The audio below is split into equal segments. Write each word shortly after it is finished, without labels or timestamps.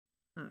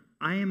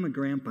I am a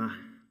grandpa,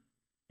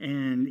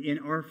 and in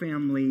our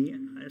family,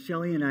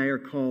 Shelly and I are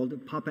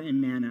called Papa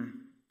and Nana.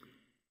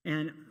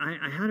 And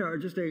I had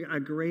just a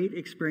great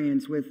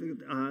experience with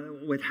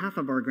half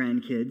of our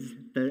grandkids,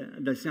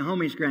 the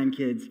Snohomish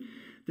grandkids,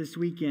 this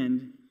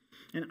weekend.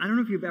 And I don't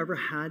know if you've ever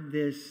had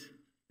this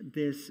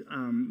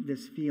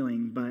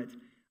feeling, but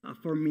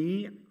for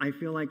me, I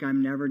feel like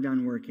I'm never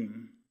done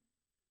working.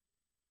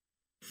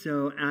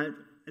 So at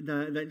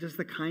just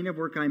the kind of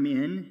work I'm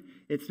in,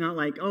 it's not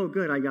like, oh,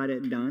 good, I got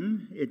it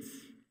done. It's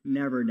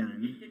never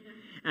done.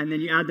 And then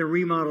you add the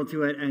remodel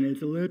to it, and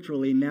it's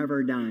literally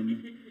never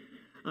done.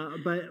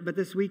 But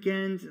this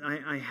weekend,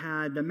 I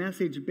had the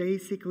message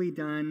basically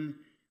done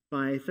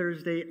by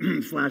Thursday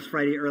 /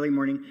 Friday early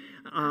morning.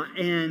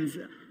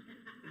 And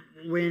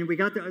when we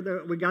got the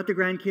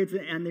grandkids,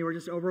 and they were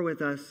just over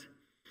with us,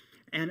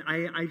 and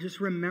I just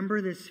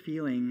remember this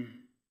feeling,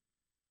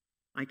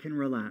 I can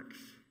relax.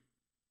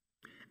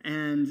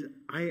 And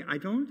I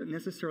don't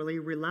necessarily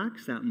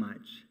relax that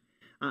much.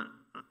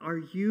 Are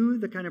you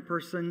the kind of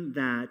person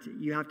that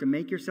you have to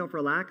make yourself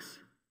relax?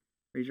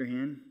 Raise your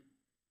hand.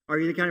 Are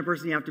you the kind of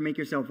person you have to make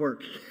yourself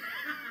work?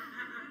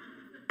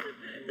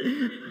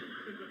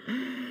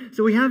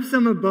 So we have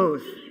some of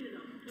both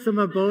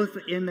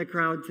in the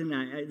crowd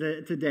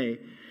today.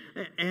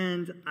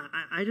 And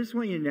I just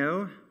want you to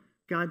know,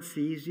 God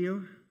sees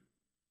you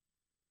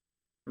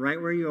right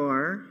where you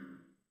are.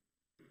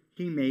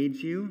 He made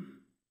you.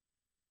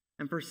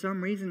 And for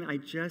some reason, I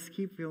just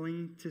keep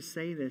feeling to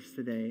say this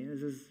today.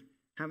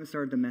 Haven't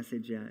started the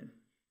message yet.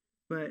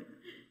 But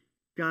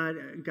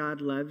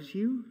God loves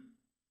you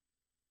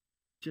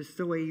just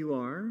the way you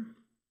are.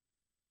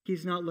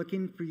 He's not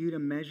looking for you to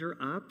measure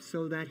up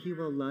so that he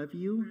will love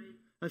you.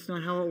 That's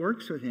not how it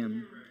works with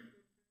him.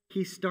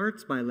 He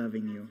starts by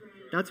loving you.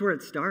 That's where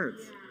it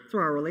starts. That's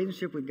where our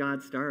relationship with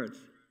God starts.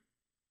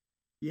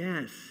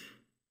 Yes.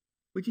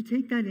 Would you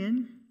take that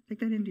in? Take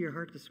that into your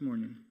heart this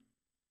morning.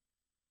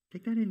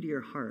 Take that into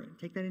your heart.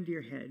 Take that into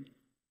your head.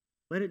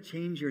 Let it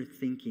change your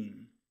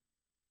thinking.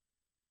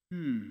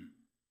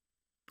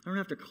 I don't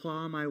have to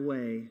claw my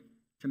way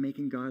to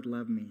making God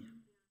love me.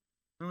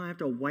 I don't have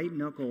to white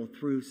knuckle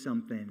through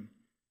something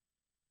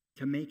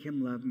to make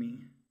him love me.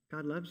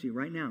 God loves you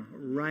right now.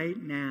 Right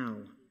now.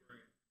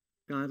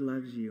 God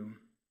loves you.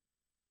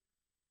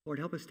 Lord,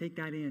 help us take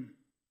that in.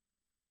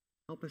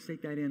 Help us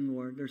take that in,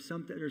 Lord. There's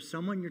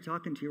someone you're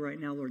talking to right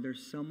now, Lord.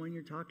 There's someone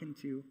you're talking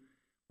to.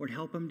 Lord,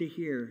 help them to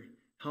hear.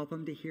 Help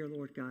them to hear,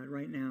 Lord God,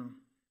 right now.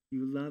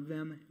 You love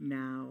them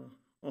now,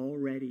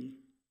 already.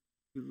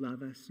 You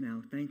love us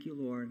now. Thank you,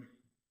 Lord.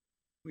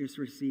 We just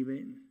receive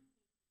it.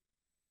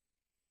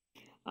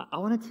 I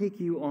want to take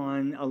you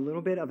on a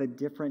little bit of a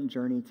different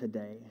journey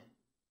today.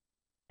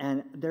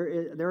 And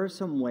there are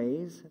some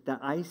ways that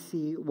I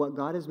see what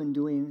God has been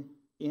doing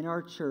in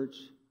our church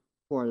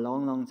for a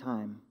long, long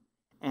time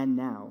and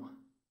now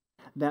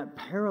that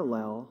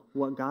parallel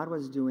what God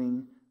was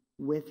doing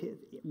with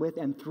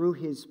and through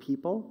his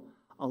people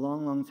a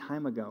long, long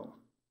time ago.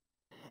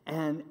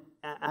 And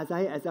as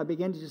I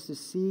begin to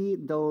see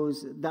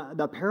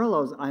the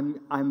parallels,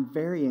 I'm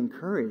very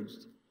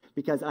encouraged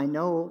because I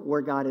know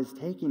where God is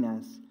taking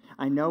us.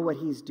 I know what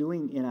he's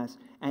doing in us,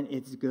 and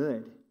it's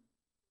good.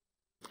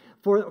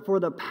 For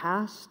the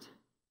past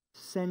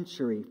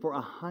century, for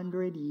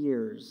 100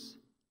 years,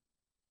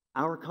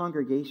 our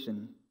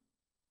congregation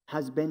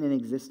has been in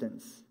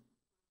existence.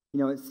 You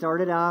know, it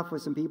started off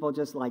with some people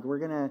just like, we're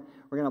gonna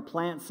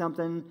plant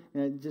something,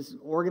 just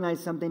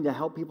organize something to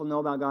help people know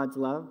about God's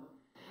love.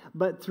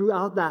 But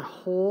throughout that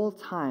whole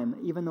time,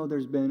 even though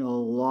there's been a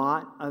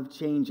lot of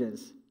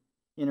changes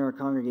in our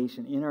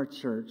congregation, in our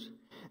church,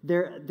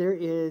 there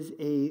is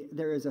a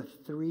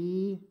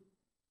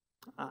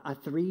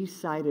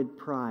three-sided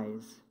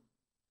prize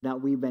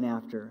that we've been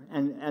after,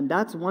 and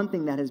that's one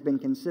thing that has been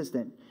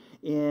consistent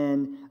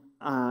in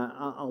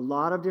a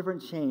lot of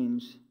different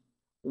change.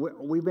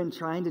 We've been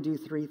trying to do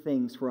three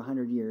things for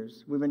 100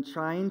 years. We've been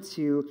trying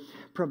to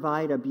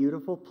provide a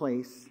beautiful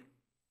place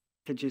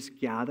to just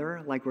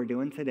gather like we're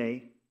doing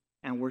today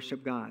and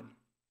worship God.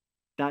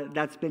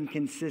 That's been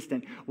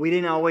consistent. We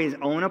didn't always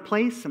own a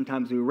place.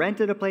 Sometimes we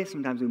rented a place.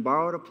 Sometimes we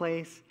borrowed a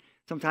place.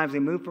 Sometimes we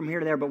moved from here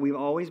to there. But we've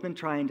always been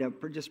trying to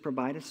just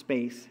provide a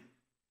space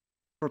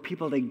for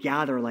people to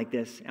gather like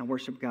this and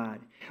worship God.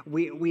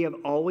 We have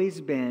always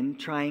been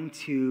trying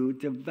to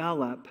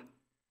develop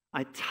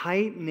a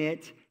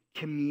tight-knit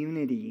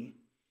community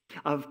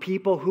of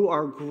people who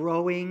are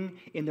growing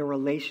in their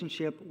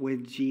relationship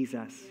with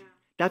Jesus. Yeah.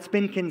 That's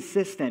been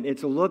consistent.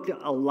 It's looked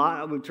a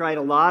lot. We've tried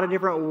a lot of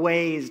different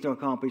ways to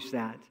accomplish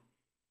that.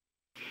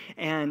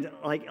 And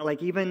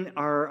like even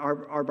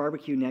our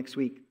barbecue next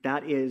week,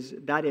 that is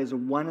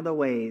one of the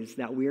ways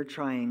that we're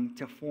trying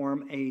to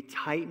form a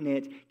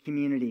tight-knit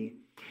community.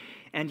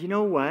 And you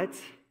know what?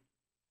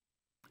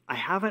 I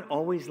haven't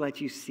always let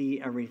you see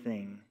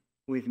everything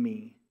with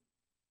me.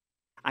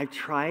 I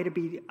try to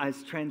be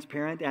as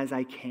transparent as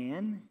I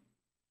can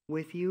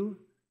with you,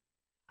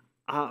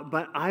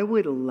 but I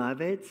would love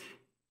it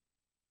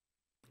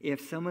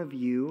if some of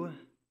you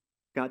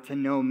got to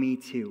know me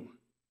too.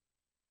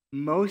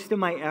 most of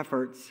my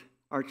efforts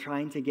are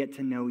trying to get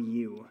to know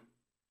you.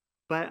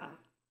 But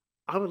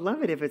I would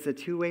love it if it's a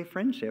two-way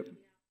friendship.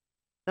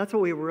 That's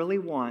what we really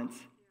want,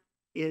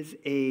 is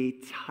a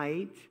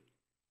tight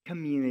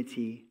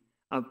community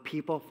of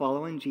people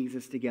following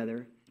Jesus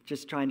together,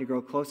 just trying to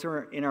grow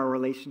closer in our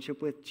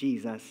relationship with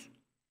Jesus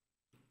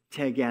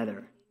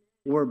together.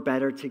 We're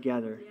better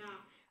together. Yeah.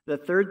 The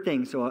third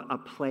thing, so a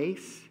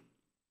place,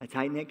 a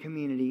tight-knit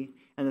community,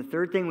 and the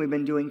third thing we've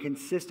been doing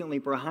consistently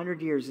for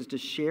 100 years is to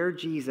share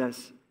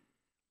Jesus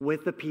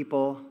with the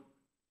people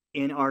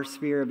in our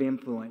sphere of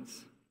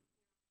influence.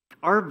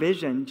 Our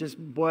vision just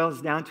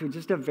boils down to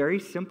just a very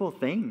simple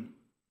thing.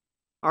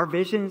 Our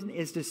vision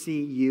is to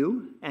see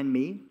you and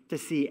me, to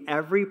see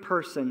every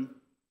person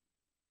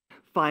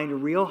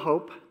find real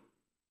hope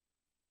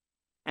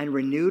and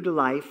renewed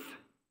life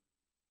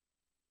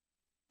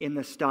in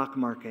the stock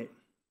market.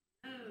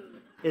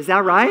 Is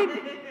that right?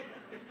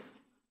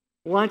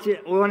 We want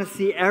to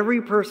see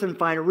every person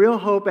find real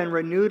hope and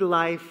renewed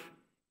life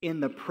in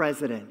the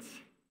president.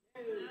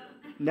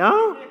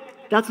 No?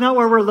 That's not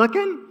where we're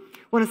looking?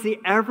 We want to see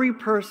every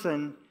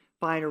person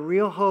find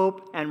real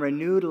hope and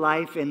renewed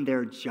life in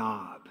their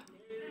job.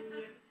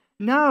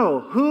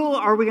 No. Who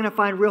are we going to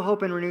find real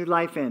hope and renewed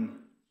life in?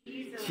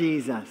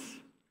 Jesus.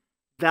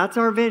 That's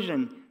our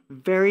vision.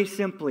 Very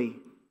simply,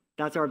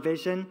 that's our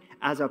vision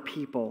as a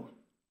people.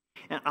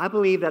 And I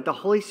believe that the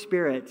Holy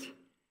Spirit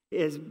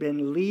has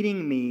been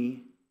leading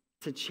me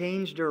to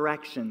change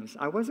directions.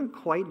 I wasn't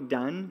quite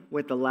done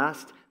with the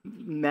last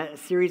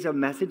series of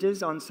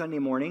messages on Sunday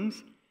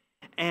mornings.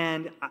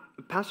 And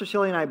Pastor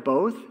Shelley and I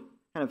both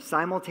kind of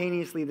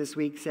simultaneously this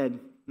week said,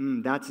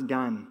 that's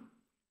done.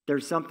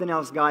 There's something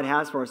else God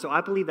has for us. So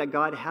I believe that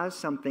God has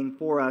something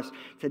for us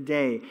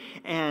today.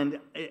 And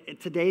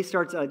today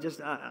starts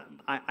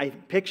I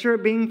picture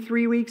it being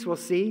 3 weeks, we'll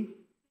see.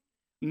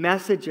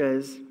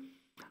 Messages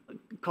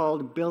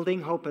called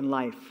Building Hope and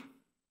Life.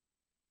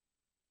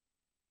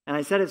 And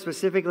I said it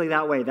specifically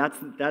that way.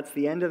 That's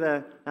the end of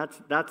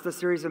that's the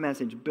series of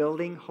message.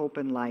 Building Hope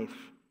and Life.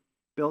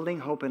 Building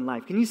Hope and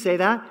Life. Can you say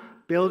that?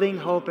 Building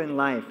Hope and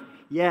Life.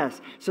 Yes.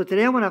 So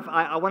today I want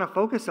to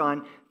focus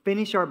on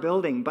finish our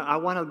building, but I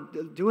want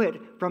to do it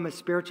from a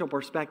spiritual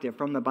perspective,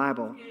 from the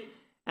Bible.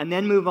 And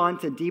then move on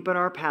to deepen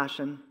our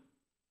passion,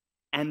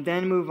 and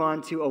then move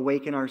on to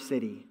awaken our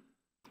city.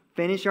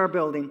 Finish our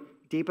building,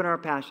 deepen our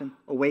passion,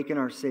 awaken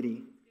our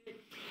city.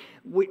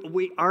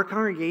 Our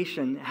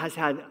congregation has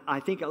had, I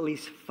think, at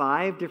least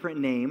 5 different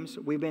names.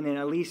 We've been in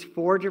at least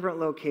 4 different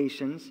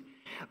locations,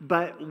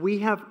 but we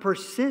have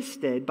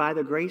persisted by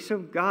the grace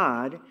of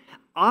God,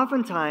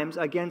 oftentimes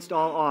against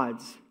all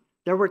odds.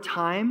 There were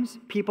times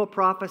people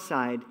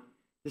prophesied,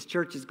 this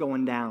church is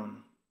going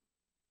down.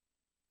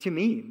 To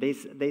me,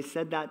 they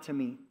said that to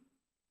me.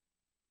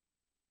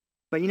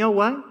 But you know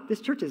what?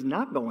 This church is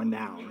not going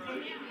down.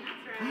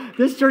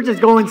 This church is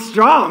going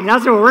strong.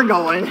 That's where we're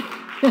going.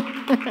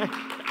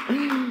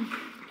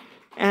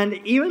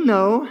 And even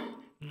though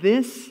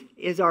this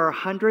is our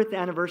 100th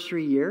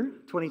anniversary year,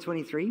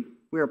 2023,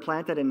 we were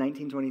planted in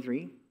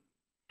 1923,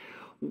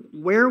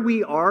 where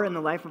we are in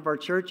the life of our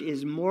church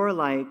is more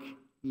like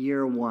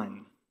year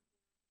 1.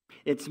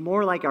 It's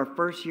more like our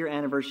first year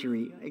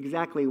anniversary.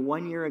 Exactly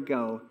 1 year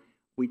ago,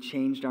 we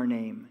changed our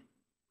name.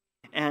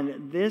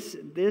 And this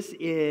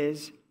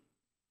is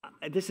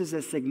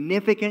a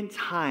significant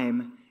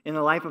time in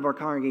the life of our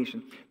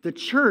congregation. The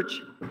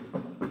church,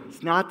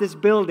 it's not this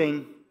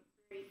building.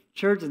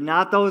 Church is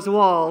not those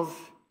walls.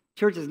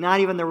 Church is not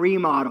even the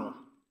remodel.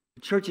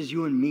 The church is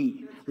you and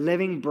me,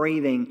 living,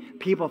 breathing,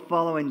 people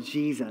following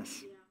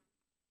Jesus.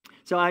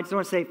 So I just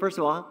want to say, first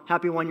of all,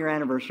 happy 1 year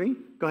anniversary.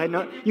 Go ahead.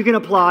 No, you can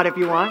applaud if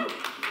you want.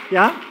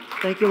 Yeah?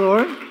 Thank you,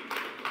 Lord.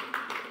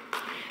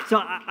 So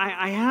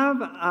I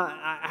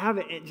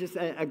have just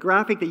a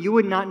graphic that you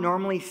would not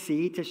normally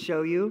see to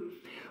show you.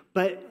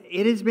 But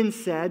it has been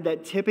said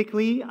that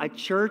typically a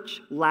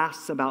church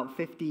lasts about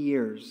 50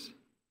 years.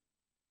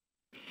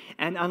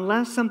 And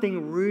unless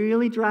something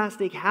really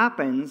drastic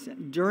happens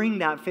during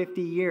that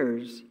 50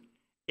 years,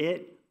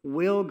 it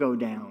will go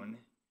down.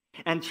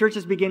 And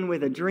churches begin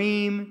with a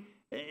dream.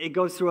 It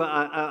goes through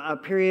a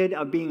period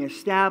of being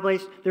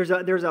established. There's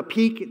a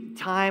peak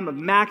time of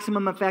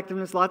maximum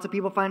effectiveness. Lots of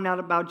people find out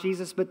about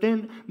Jesus. But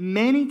then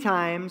many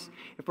times,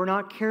 if we're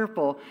not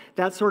careful,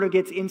 that sort of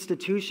gets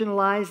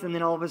institutionalized. And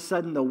then all of a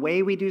sudden, the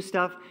way we do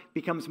stuff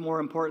becomes more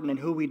important than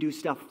who we do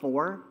stuff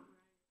for.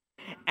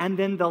 And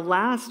then the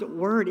last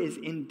word is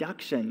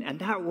induction. And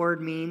that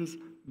word means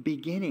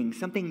beginning.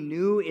 Something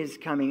new is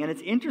coming. And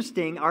it's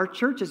interesting, our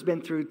church has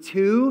been through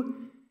 2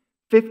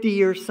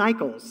 50-year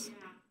cycles.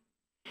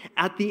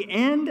 At the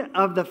end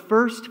of the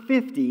first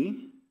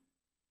 50,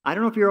 I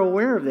don't know if you're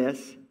aware of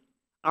this,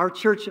 our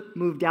church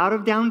moved out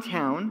of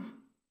downtown,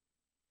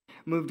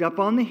 moved up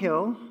on the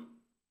hill,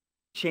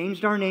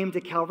 changed our name to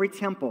Calvary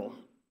Temple.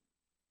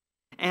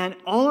 And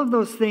all of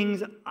those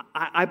things,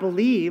 I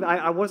believe,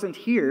 I wasn't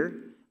here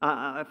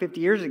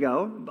 50 years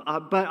ago,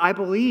 but I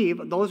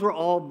believe those were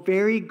all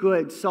very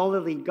good,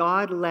 solidly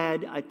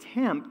God-led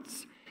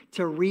attempts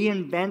to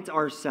reinvent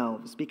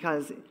ourselves,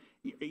 because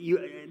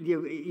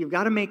You've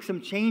got to make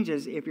some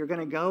changes if you're going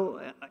to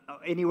go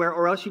anywhere,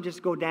 or else you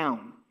just go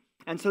down.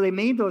 And so they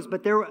made those,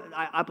 but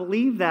I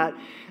believe that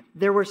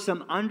there were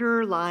some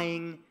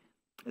underlying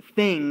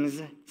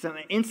things, some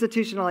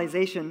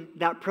institutionalization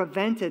that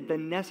prevented the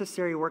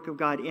necessary work of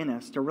God in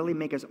us to really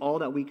make us all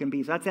that we can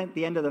be. So that's at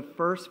the end of the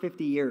first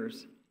 50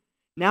 years.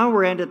 Now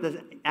we're at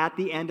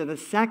the end of the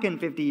second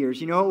 50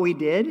 years. You know what we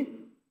did?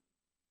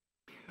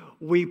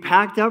 We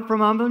packed up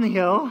from up on the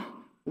hill,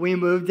 we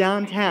moved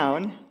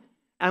downtown,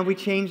 and we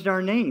changed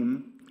our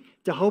name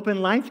to Hope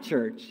and Life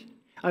Church,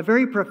 a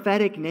very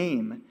prophetic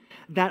name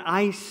that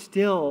I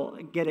still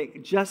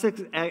get just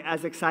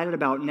as excited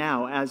about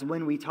now as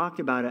when we talked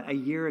about it a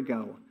year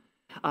ago.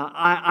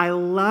 I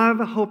love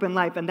Hope and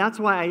Life, and that's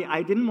why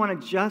I didn't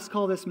want to just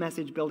call this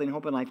message Building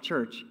Hope and Life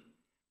Church.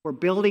 We're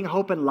building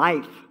hope and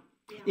life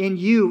in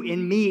you,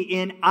 in me,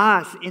 in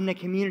us, in the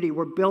community.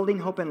 We're building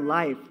hope and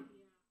life.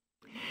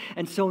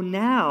 And so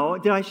now,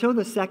 did I show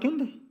the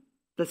second?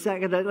 Let's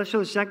show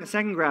the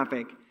second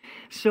graphic.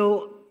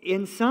 So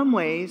in some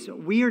ways,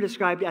 we are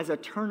described as a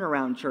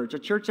turnaround church, a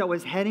church that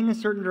was heading a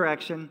certain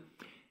direction,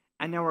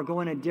 and now we're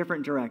going a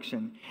different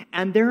direction.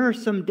 And there are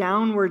some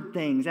downward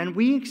things, and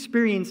we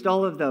experienced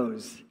all of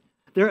those.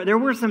 There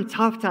were some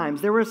tough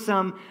times. There was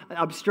some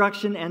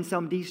obstruction and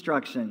some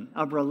destruction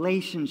of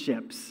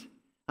relationships,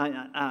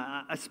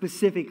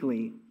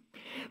 specifically.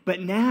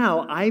 But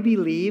now, I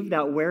believe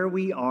that where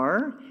we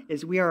are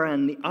is we are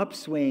on the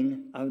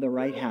upswing of the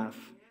right half.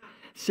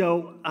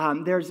 So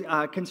there's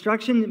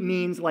construction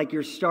means like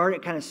you're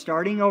kind of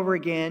starting over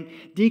again.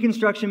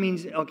 Deconstruction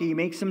means, okay, you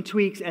make some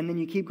tweaks and then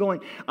you keep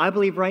going. I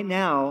believe right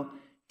now,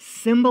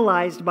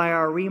 symbolized by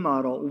our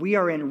remodel, we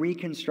are in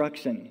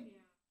reconstruction.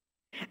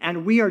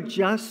 And we are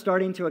just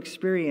starting to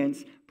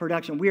experience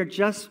production. We are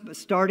just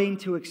starting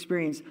to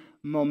experience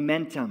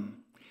momentum.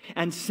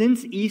 And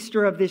since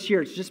Easter of this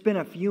year, it's just been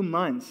a few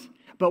months,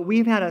 but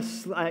we've had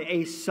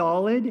a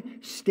solid,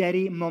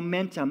 steady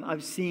momentum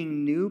of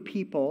seeing new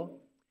people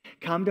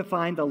come to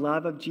find the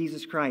love of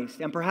Jesus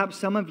Christ. And perhaps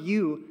some of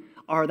you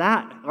are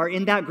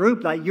in that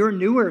group, that you're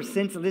newer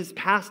since this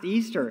past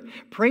Easter.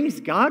 Praise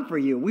God for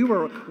you. We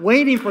were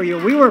waiting for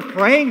you. We were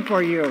praying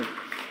for you.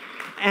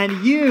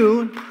 And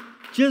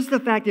just the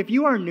fact, if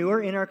you are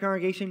newer in our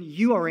congregation,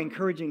 you are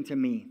encouraging to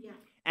me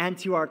and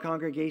to our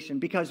congregation,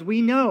 because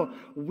we know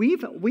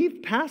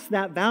we've passed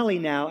that valley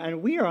now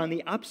and we are on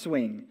the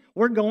upswing.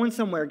 We're going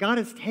somewhere. God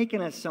has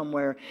taken us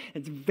somewhere.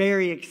 It's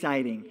very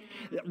exciting.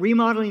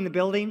 Remodeling the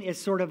building is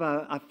sort of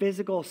a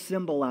physical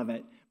symbol of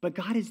it, but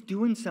God is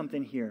doing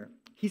something here.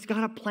 He's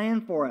got a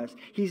plan for us.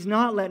 He's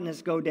not letting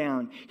us go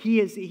down. He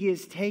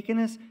has taken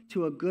us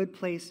to a good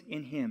place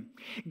in Him.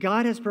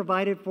 God has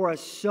provided for us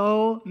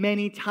so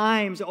many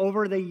times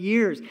over the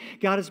years.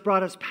 God has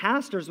brought us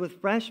pastors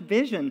with fresh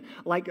vision,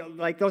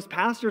 like those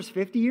pastors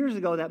 50 years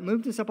ago that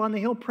moved us up on the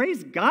hill.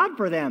 Praise God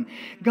for them.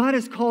 God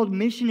has called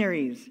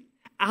missionaries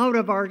out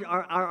of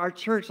our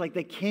church, like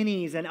the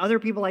Kinneys and other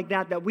people like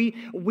that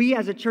we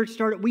as a church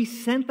started. We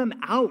sent them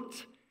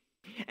out.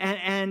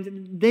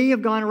 And they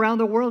have gone around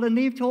the world and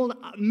they've told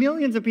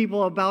millions of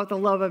people about the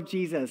love of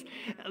Jesus.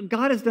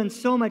 God has done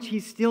so much.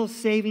 He's still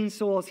saving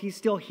souls. He's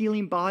still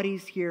healing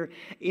bodies here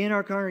in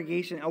our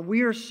congregation. And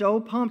we are so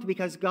pumped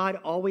because God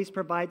always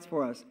provides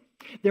for us.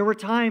 There were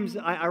times,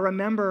 I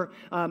remember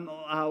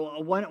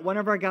one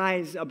of our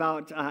guys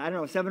about,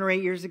 7 or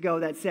 8 years ago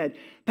that said,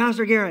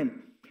 Pastor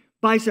Ghyrn,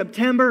 by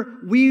September,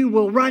 we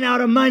will run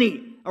out of money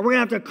and we're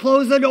going to have to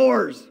close the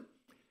doors.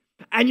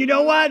 And you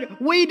know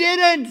what? We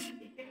didn't.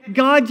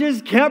 God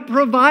just kept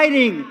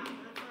providing.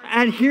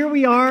 And here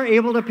we are,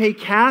 able to pay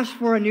cash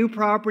for a new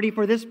property,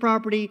 for this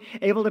property,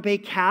 able to pay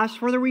cash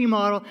for the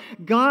remodel.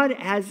 God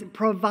has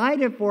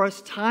provided for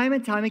us time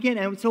and time again.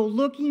 And so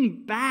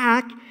looking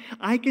back,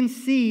 I can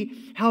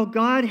see how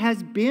God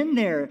has been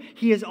there.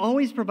 He has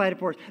always provided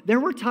for us. There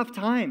were tough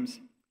times.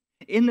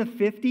 In the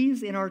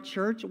 50s in our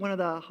church, one of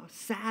the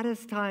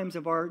saddest times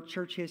of our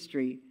church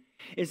history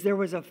is there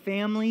was a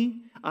family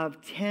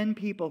of 10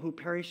 people who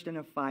perished in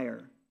a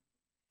fire.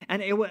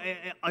 And it was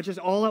just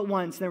all at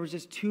once. There was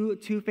just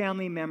two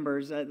family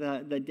members,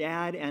 the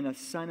dad and a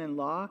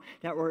son-in-law,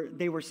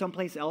 they were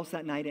someplace else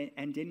that night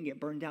and didn't get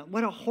burned down.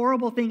 What a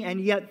horrible thing! And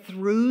yet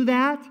through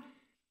that,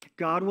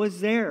 God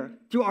was there.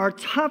 Through our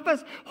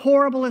toughest,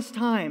 horriblest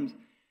times,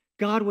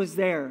 God was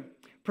there,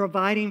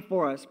 providing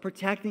for us,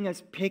 protecting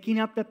us, picking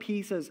up the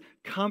pieces,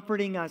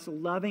 comforting us,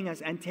 loving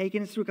us, and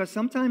taking us through. Because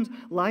sometimes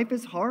life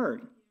is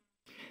hard.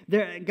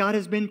 God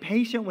has been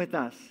patient with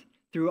us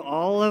through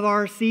all of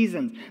our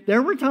seasons.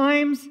 There were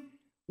times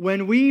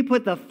when we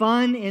put the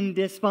fun in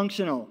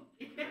dysfunctional.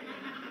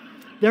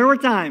 There were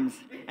times.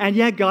 And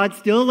yet God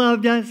still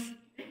loved us,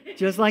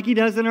 just like He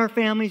does in our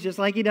families, just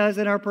like He does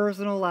in our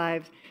personal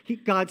lives.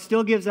 God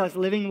still gives us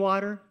living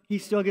water. He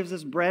still gives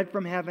us bread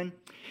from heaven.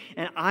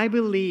 And I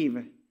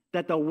believe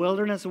that the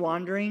wilderness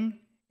wandering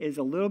is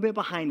a little bit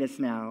behind us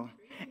now,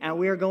 and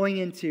we are going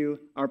into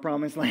our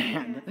promised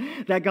land.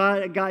 That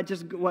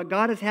what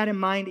God has had in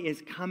mind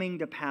is coming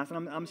to pass.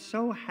 And I'm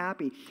so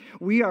happy.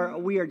 We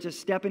are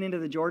just stepping into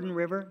the Jordan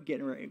River,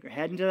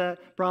 heading to the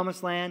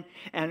promised land,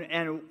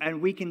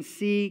 and we can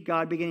see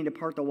God beginning to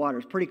part the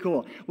waters. Pretty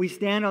cool. We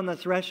stand on the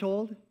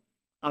threshold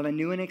of a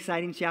new and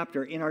exciting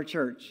chapter in our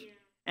church.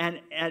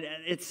 And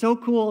it's so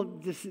cool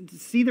to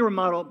see the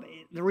remodel.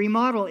 The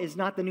remodel is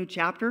not the new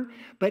chapter,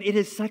 but it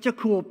is such a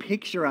cool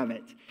picture of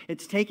it.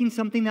 It's taking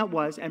something that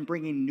was and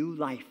bringing new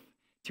life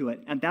to it.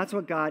 And that's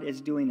what God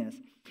is doing this.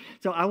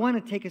 So I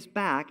want to take us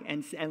back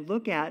and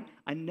look at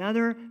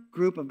another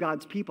group of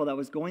God's people that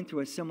was going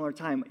through a similar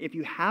time. If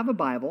you have a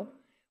Bible,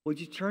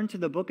 would you turn to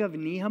the book of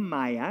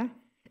Nehemiah?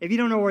 If you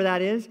don't know where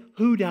that is,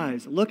 who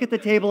does? Look at the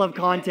table of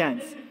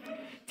contents.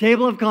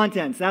 Table of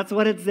contents, that's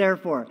what it's there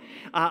for.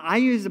 I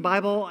use the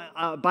Bible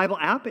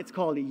app. It's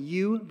called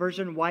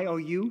YouVersion,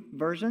 Y-O-U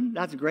version.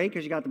 That's great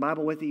because you got the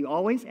Bible with you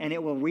always, and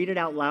it will read it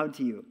out loud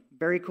to you.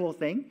 Very cool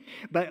thing.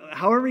 But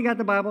however you got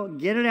the Bible,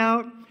 get it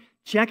out,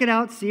 check it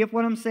out, see if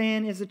what I'm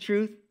saying is the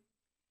truth,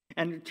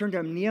 and turn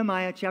to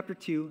Nehemiah chapter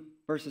 2,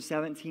 verses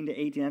 17 to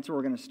 18. That's where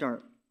we're going to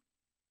start.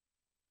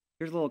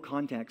 Here's a little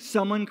context.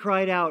 Someone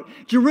cried out,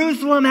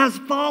 "Jerusalem has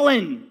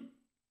fallen!"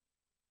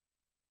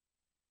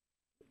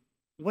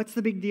 What's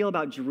the big deal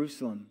about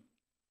Jerusalem?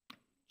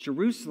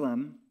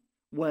 Jerusalem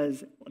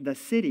was the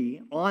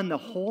city on the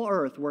whole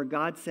earth where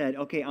God said,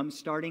 okay, I'm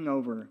starting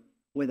over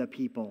with a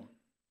people.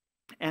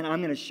 And I'm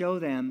going to show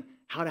them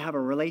how to have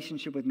a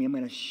relationship with me. I'm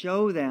going to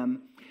show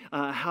them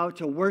how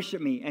to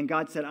worship me. And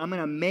God said, I'm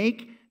going to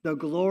make the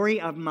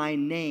glory of my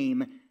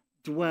name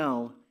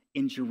dwell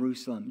in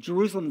Jerusalem.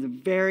 Jerusalem is a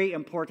very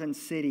important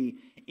city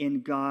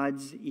in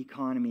God's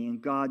economy, in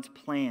God's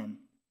plan.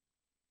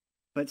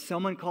 But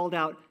someone called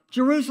out,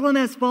 "Jerusalem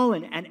has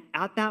fallen." And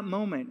at that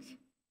moment,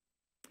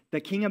 the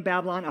king of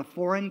Babylon, a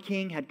foreign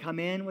king, had come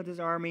in with his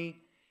army,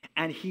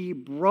 and he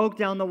broke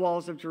down the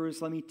walls of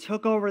Jerusalem. He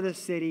took over the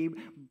city,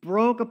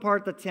 broke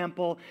apart the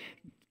temple,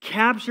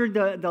 captured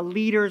the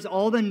leaders,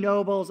 all the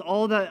nobles,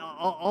 all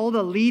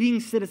the leading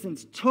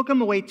citizens, took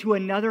them away to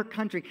another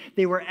country.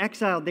 They were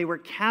exiled. They were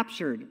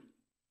captured.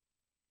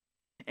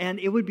 And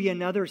it would be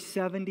another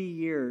 70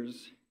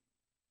 years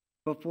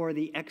before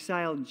the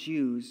exiled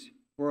Jews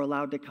were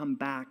allowed to come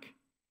back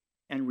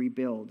and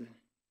rebuild.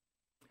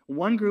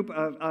 One group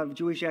of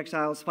Jewish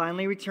exiles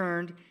finally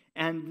returned,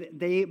 and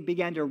they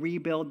began to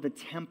rebuild the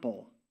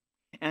temple.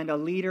 And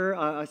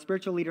a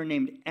spiritual leader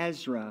named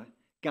Ezra,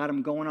 got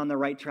them going on the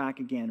right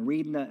track again,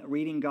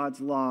 reading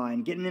God's law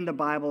and getting into the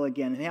Bible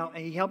again. And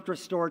he helped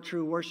restore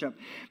true worship.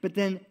 But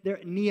then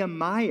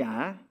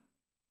Nehemiah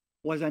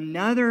was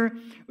another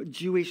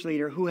Jewish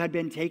leader who had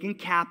been taken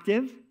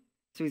captive.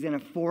 So he's in a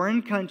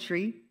foreign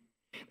country.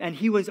 And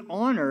he was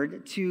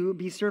honored to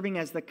be serving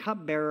as the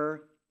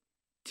cupbearer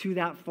to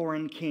that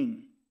foreign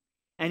king.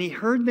 And he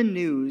heard the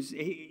news.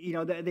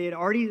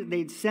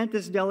 They'd sent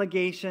this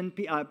delegation.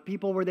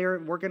 People were there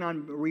working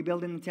on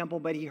rebuilding the temple,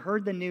 but he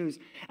heard the news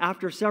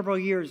after several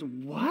years.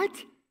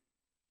 What?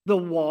 The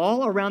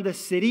wall around the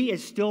city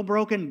is still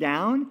broken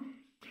down?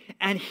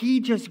 And he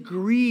just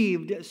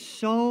grieved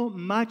so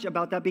much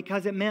about that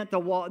because it meant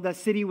the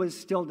city was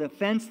still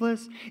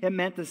defenseless. It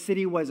meant the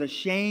city was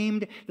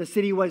ashamed. The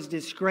city was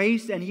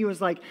disgraced. And he was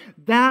like,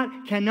 that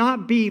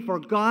cannot be for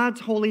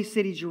God's holy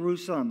city,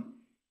 Jerusalem.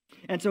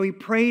 And so he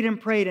prayed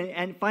and prayed.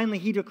 And finally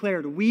he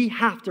declared, we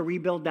have to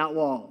rebuild that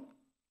wall,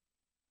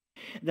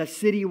 the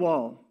city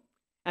wall.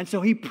 And so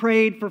he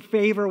prayed for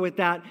favor with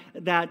that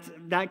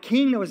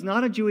king that was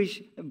not a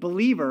Jewish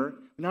believer,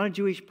 not a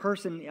Jewish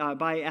person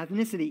by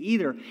ethnicity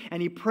either.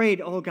 And he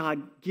prayed, oh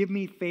God, give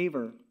me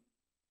favor.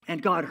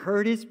 And God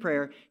heard his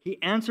prayer.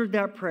 He answered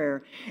that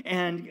prayer.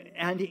 And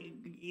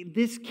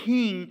this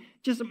king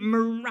just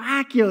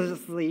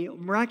miraculously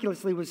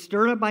was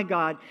stirred up by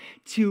God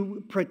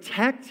to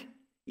protect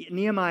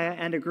Nehemiah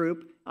and a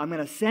group. I'm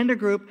going to send a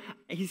group.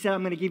 He said,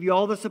 I'm going to give you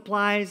all the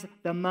supplies,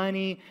 the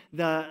money,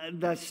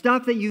 the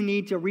stuff that you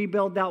need to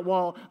rebuild that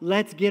wall.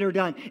 Let's get her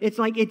done. It's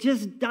like it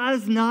just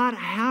does not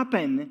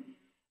happen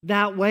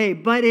that way,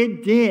 but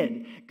it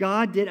did.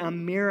 God did a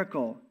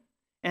miracle.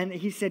 And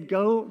he said,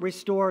 go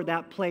restore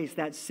that place,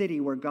 that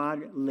city where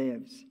God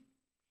lives.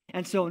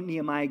 And so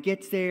Nehemiah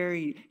gets there,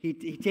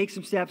 he takes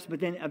some steps, but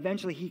then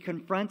eventually he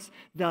confronts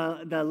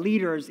the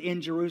leaders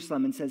in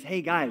Jerusalem and says,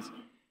 hey guys,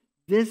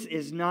 this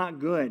is not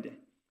good,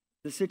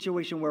 the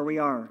situation where we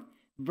are.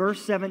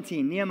 Verse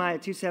 17, Nehemiah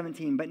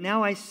 2:17, but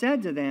now I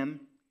said to them,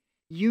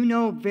 you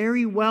know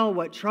very well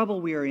what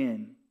trouble we are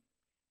in.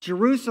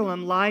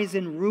 Jerusalem lies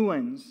in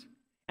ruins,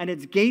 and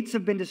its gates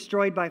have been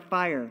destroyed by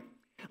fire.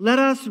 Let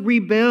us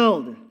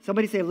rebuild.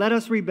 Somebody say, let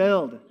us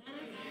rebuild.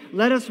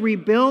 Let us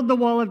rebuild the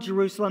wall of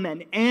Jerusalem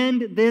and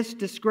end this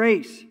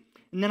disgrace.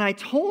 And then I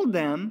told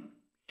them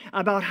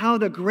about how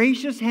the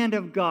gracious hand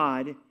of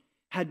God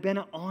had been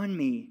on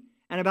me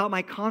and about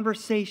my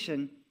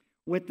conversation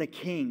with the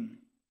king.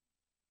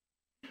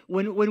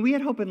 When we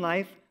at Hope in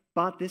Life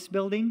bought this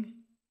building,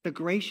 the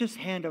gracious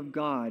hand of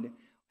God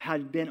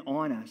had been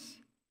on us.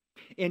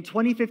 In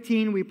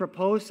 2015, we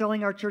proposed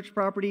selling our church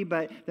property,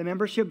 but the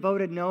membership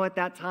voted no at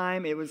that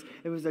time. It was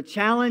a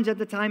challenge at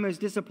the time. It was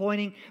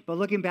disappointing. But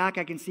looking back,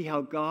 I can see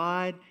how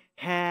God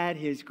had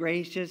his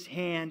gracious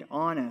hand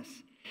on us.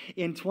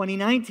 In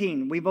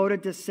 2019, we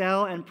voted to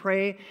sell and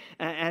pray,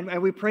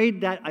 and we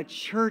prayed that a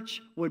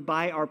church would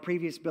buy our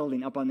previous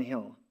building up on the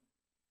hill.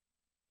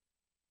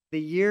 The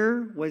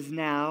year was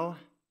now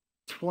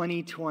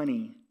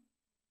 2020.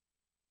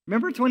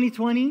 Remember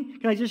 2020?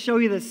 Can I just show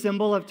you the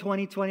symbol of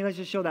 2020? Let's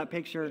just show that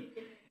picture,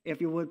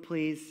 if you would,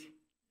 please.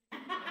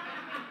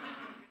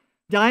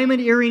 Diamond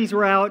earrings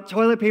were out,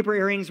 toilet paper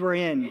earrings were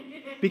in,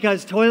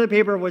 because toilet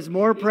paper was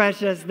more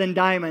precious than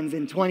diamonds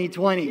in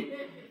 2020.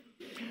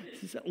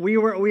 We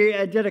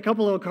did a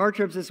couple of car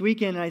trips this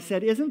weekend, and I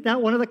said, isn't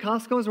that one of the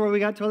Costco's where we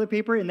got toilet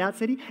paper in that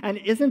city? And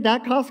isn't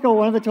that Costco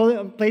one of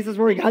the places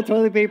where we got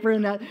toilet paper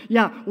in that?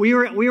 Yeah, we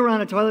were on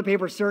a toilet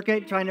paper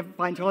circuit trying to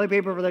find toilet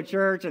paper for the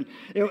church, and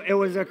it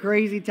was a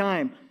crazy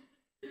time.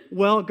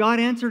 Well, God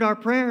answered our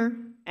prayer,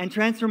 and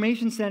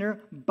Transformation Center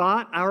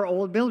bought our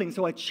old building.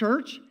 So a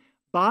church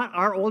bought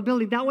our old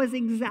building. That was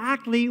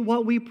exactly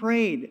what we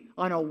prayed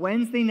on a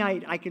Wednesday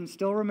night. I can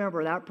still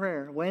remember that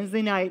prayer,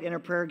 Wednesday night in a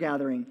prayer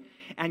gathering.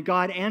 And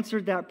God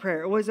answered that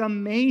prayer. It was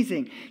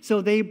amazing.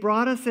 So they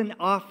brought us an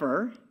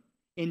offer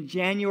in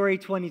January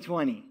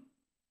 2020.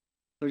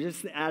 So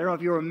I don't know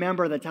if you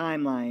remember the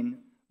timeline,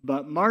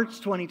 but March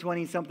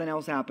 2020, something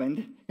else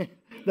happened.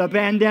 The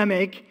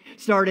pandemic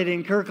started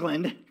in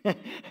Kirkland,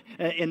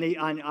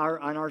 on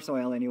our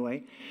soil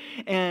anyway.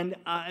 And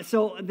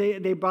so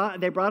they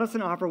brought us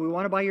an offer. We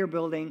want to buy your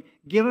building.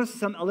 Give us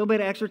a little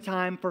bit of extra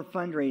time for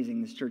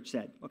fundraising, this church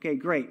said. Okay,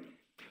 great.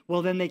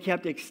 Well, then they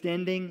kept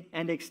extending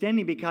and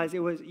extending because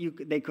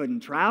they couldn't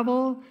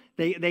travel,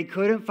 they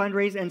couldn't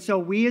fundraise. And so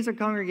we as a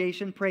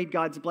congregation prayed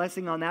God's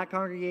blessing on that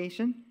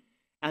congregation,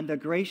 and the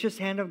gracious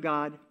hand of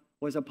God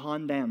was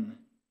upon them.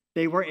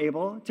 They were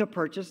able to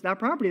purchase that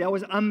property. That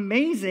was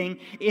amazing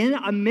in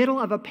the middle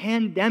of a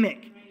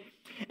pandemic.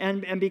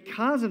 And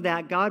because of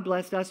that, God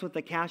blessed us with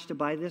the cash to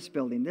buy this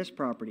building, this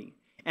property,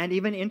 and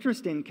even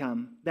interest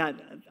income.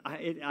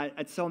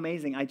 It's so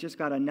amazing. I just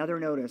got another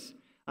notice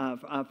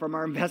from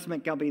our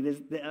investment company.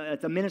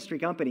 It's a ministry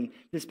company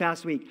this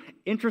past week.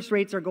 Interest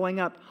rates are going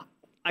up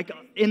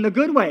in the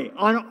good way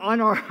on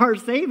our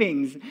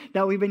savings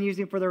that we've been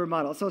using for the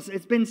remodel. So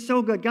it's been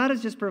so good. God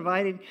has just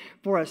provided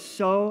for us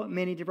so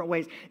many different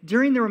ways.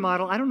 During the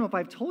remodel, I don't know if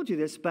I've told you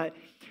this, but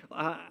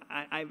I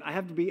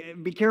have to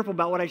be careful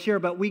about what I share,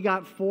 but we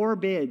got 4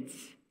 bids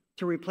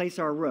to replace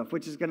our roof,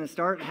 which is going to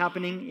start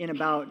happening in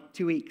about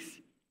 2 weeks,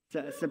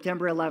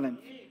 September 11th.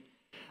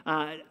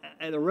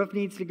 The roof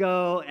needs to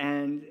go,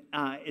 and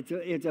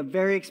it's a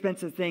very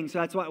expensive thing. So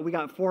that's why we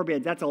got 4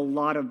 bids. That's a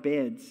lot of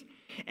bids.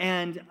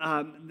 And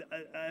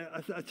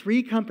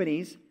 3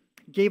 companies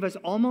gave us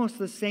almost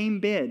the same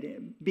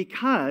bid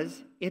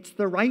because it's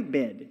the right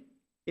bid.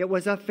 It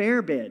was a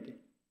fair bid.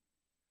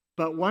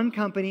 But one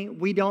company,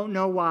 we don't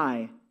know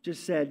why,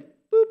 just said,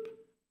 boop,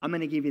 I'm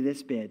going to give you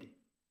this bid.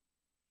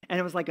 And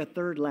it was like a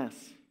third less.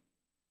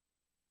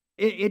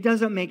 It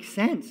doesn't make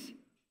sense.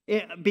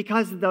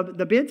 Because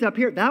the bid's up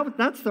here,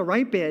 that's the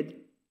right bid,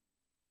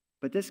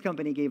 but this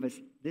company gave us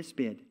this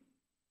bid.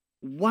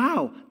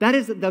 Wow, that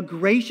is the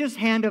gracious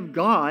hand of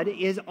God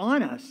is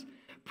on us.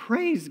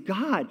 Praise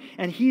God.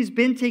 And he's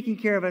been taking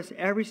care of us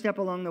every step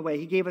along the way.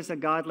 He gave us a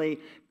godly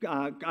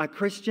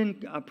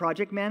Christian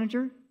project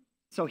manager.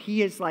 So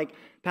he is like,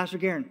 Pastor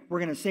Ghyrn, we're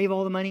going to save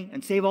all the money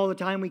and save all the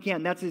time we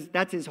can.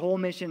 That's his whole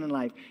mission in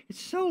life.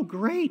 It's so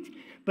great.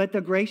 But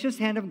the gracious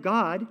hand of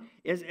God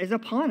is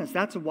upon us.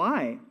 That's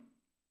why.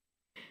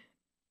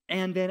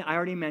 And then I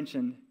already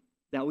mentioned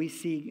that we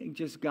see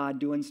just God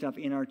doing stuff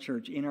in our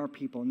church, in our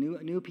people,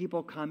 new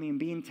people coming,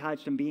 being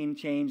touched and being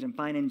changed and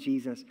finding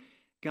Jesus.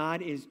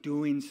 God is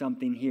doing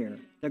something here.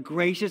 The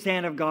gracious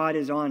hand of God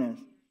is on us.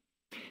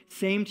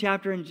 Same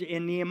chapter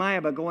in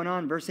Nehemiah, but going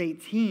on, verse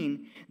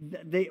 18,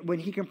 when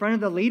he confronted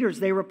the leaders,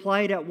 they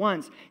replied at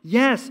once,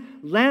 yes,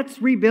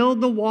 let's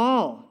rebuild the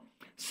wall.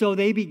 So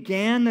they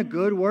began the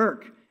good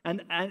work.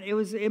 And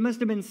it must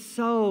have been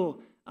so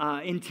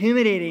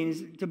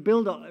intimidating to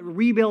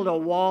rebuild a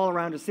wall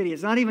around a city.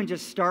 It's not even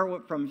just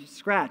start from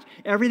scratch.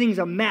 Everything's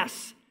a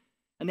mess.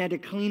 And they had to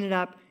clean it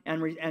up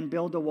and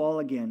build the wall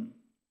again.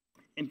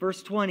 In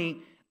verse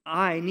 20,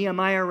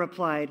 Nehemiah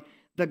replied,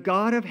 the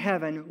God of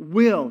heaven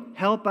will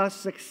help us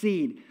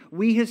succeed.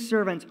 We, his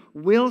servants,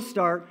 will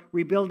start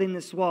rebuilding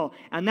this wall.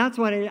 And that's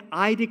what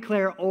I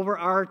declare over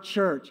our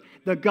church.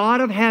 The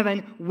God of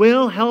heaven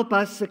will help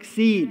us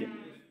succeed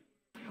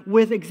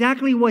with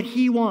exactly what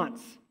he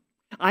wants.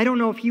 I don't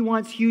know if he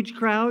wants huge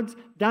crowds.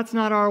 That's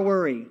not our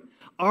worry.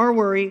 Our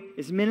worry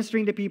is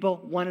ministering to people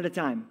one at a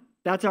time.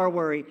 That's our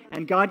worry.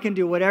 And God can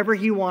do whatever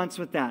he wants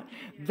with that.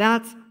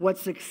 That's what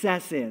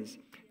success is.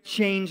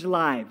 Change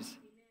lives.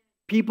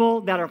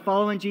 People that are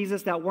following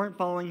Jesus that weren't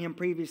following him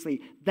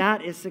previously.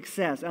 That is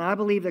success. And I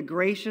believe the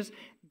gracious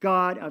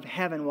God of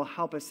heaven will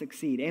help us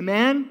succeed.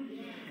 Amen?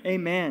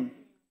 Amen.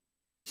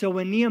 So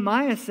when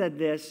Nehemiah said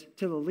this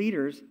to the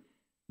leaders,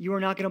 You are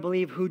not going to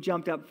believe who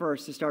jumped up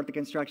first to start the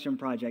construction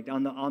project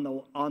on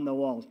the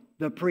walls.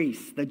 The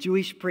priests, the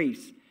Jewish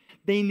priests.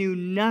 They knew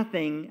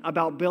nothing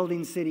about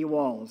building city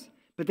walls.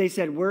 But they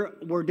said,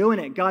 we're doing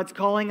it. God's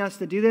calling us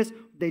to do this.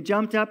 They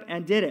jumped up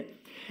and did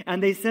it.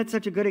 And they set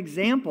such a good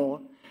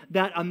example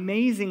that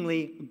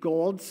amazingly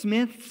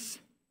goldsmiths,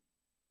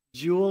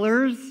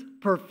 jewelers,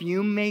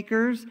 perfume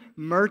makers,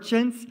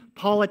 merchants,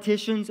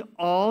 politicians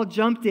all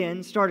jumped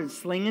in, started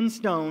slinging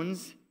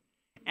stones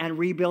and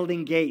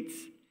rebuilding gates.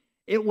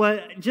 It was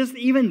just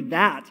even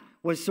that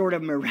was sort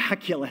of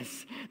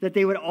miraculous that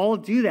they would all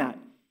do that.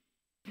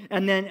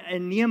 And then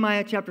in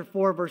Nehemiah chapter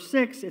 4, verse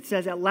 6, it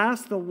says, "At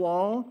last the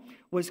wall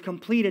was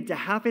completed to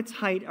half its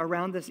height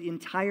around this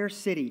entire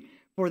city,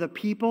 for the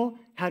people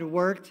had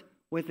worked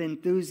with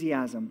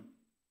enthusiasm."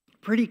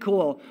 Pretty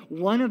cool.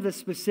 One of the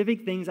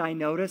specific things I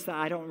noticed that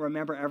I don't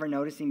remember ever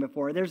noticing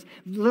before, there's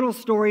little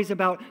stories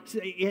about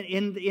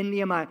in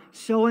Nehemiah,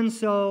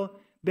 so-and-so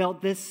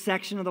built this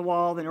section of the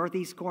wall, the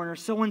northeast corner,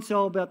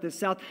 so-and-so built this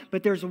south.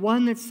 But there's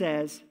one that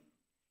says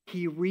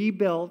he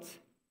rebuilt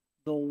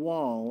the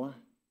wall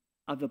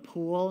of the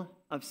pool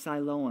of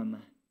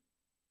Siloam.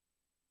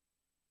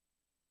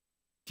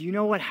 Do you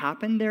know what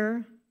happened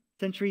there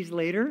centuries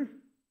later?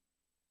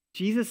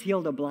 Jesus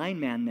healed a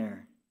blind man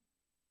there.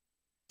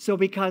 So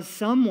because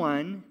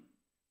someone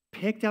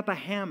picked up a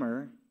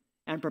hammer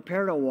and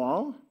prepared a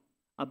wall,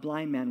 a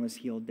blind man was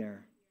healed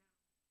there.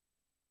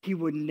 He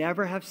would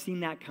never have seen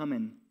that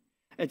coming.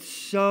 It's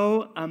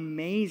so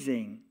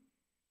amazing.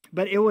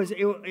 But it was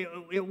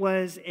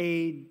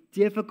a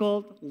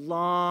difficult,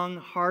 long,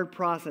 hard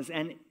process.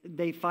 And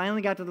they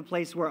finally got to the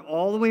place where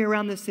all the way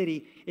around the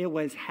city, it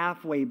was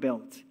halfway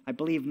built. I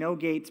believe no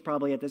gates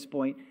probably at this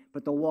point,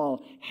 but the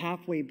wall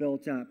halfway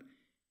built up.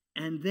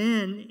 And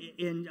then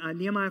in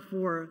Nehemiah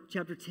 4,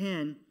 chapter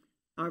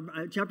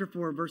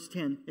 4, verse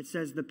 10, it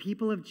says, "The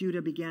people of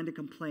Judah began to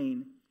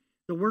complain.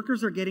 The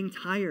workers are getting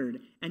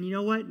tired. And you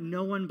know what?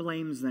 No one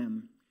blames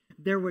them.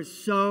 There was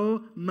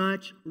so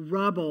much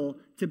rubble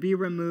to be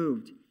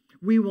removed.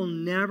 We will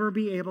never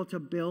be able to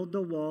build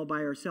the wall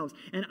by ourselves."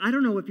 And I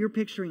don't know if you're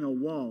picturing a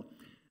wall.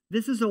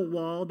 This is a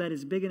wall that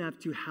is big enough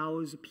to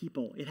house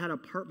people. It had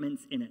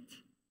apartments in it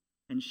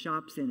and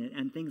shops in it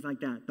and things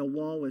like that. The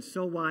wall was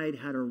so wide,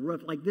 had a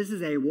roof. Like, this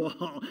is a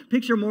wall.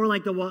 Picture more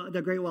like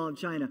the Great Wall of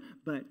China,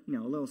 but, a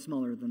little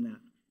smaller than that.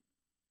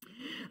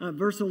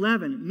 Verse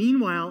 11,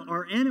 "Meanwhile,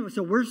 our enemies,"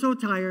 so we're so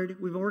tired,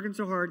 we've been working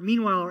so hard.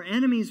 "Meanwhile, our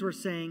enemies were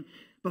saying,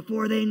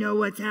 before they know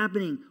what's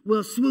happening,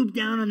 we'll swoop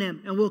down on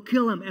them and we'll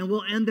kill them and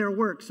we'll end their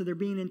work." So they're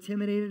being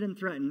intimidated and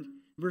threatened.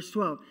 Verse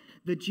 12,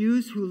 "The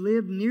Jews who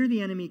lived near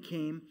the enemy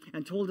came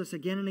and told us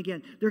again and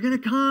again, they're going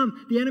to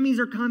come. The enemies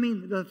are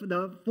coming.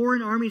 The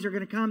foreign armies are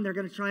going to come. They're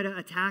going to try to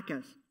attack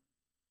us."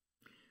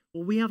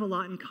 Well, we have a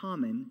lot in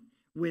common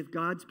with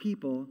God's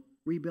people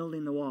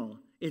rebuilding the wall.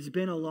 It's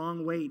been a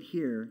long wait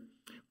here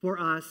for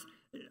us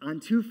on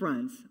two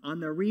fronts,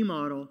 on the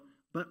remodel,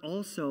 but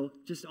also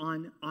just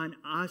on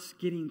us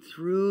getting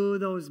through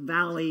those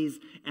valleys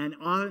and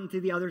on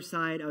to the other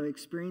side of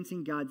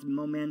experiencing God's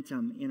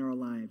momentum in our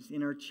lives,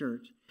 in our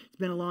church. It's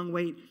been a long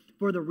wait.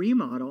 For the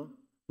remodel,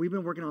 we've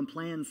been working on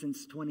plans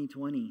since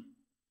 2020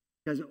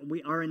 because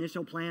our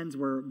initial plans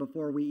were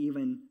before we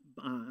even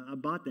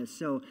bought this.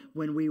 So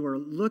when we were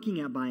looking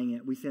at buying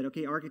it, we said,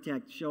 okay,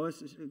 architect, show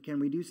us, can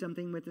we do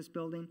something with this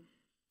building?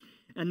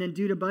 And then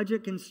due to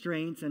budget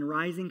constraints and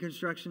rising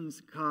construction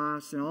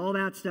costs and all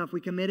that stuff,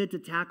 we committed to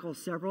tackle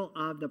several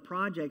of the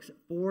projects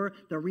for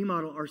the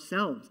remodel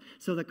ourselves.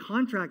 So the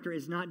contractor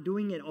is not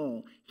doing it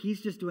all. He's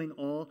just doing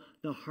all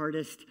the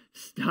hardest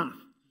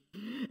stuff.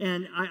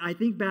 And I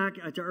think back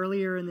to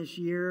earlier in this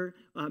year,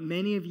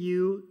 many of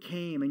you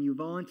came and you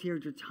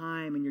volunteered your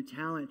time and your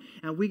talent.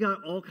 And we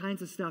got all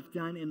kinds of stuff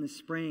done in the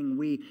spring.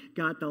 We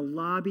got the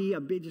lobby,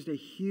 just a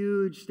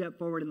huge step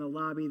forward in the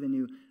lobby, the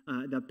new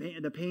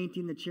the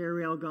painting, the chair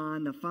rail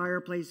gone, the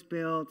fireplace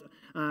built.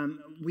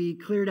 We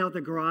cleared out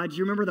the garage.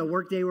 You remember the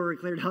work day where we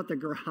cleared out the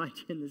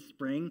garage in the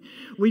spring?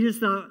 We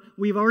just thought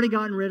we've already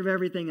gotten rid of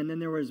everything, and then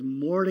there was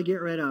more to get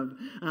rid of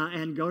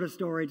and go to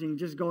storage and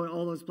just go to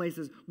all those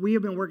places. We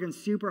have been working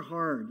super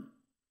hard.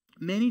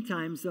 Many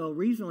times, though,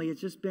 recently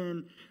it's just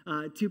been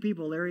two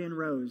people, Larry and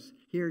Rose,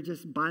 here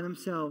just by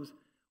themselves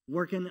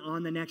working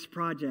on the next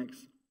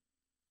projects.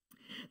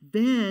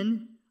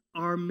 Then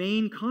our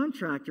main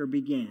contractor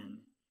began.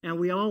 And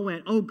we all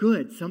went, oh,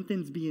 good,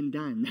 something's being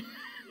done.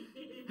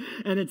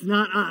 And it's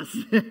not us.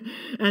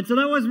 And so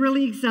that was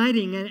really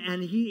exciting.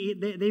 And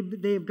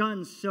they've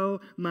gotten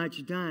so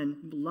much done.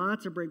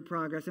 Lots of big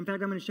progress. In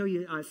fact, I'm going to show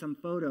you some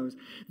photos.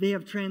 They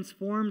have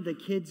transformed the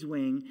kids'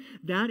 wing.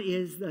 That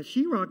is, the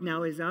sheetrock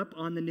now is up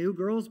on the new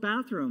girls'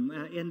 bathroom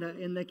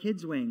in the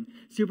kids' wing.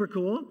 Super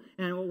cool.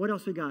 And what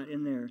else we got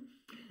in there?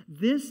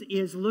 This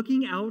is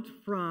looking out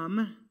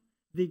from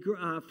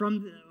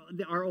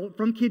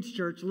Kids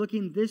Church,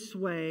 looking this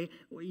way.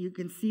 You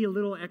can see a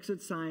little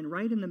exit sign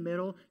right in the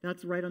middle.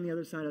 That's right on the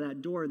other side of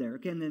that door there.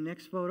 Okay, and the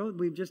next photo,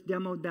 we've just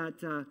demoed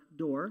that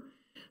door.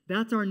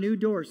 That's our new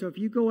door. So if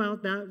you go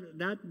out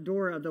that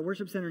door of the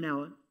worship center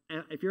now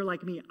if you're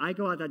like me, I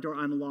go out that door,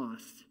 I'm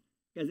lost.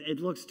 Because it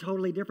looks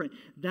totally different.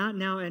 That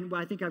now, and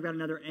I think I've got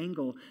another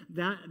angle,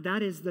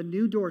 that is the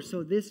new door.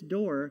 So this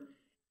door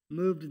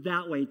moved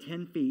that way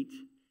 10 feet,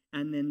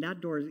 and then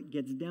that door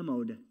gets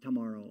demoed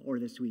tomorrow or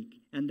this week.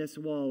 And this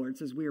wall where it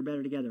says we are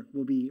better together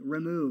will be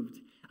removed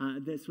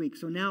this week.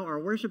 So now our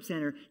worship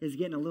center is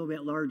getting a little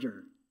bit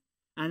larger.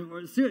 And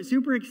we're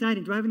super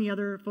exciting. Do I have any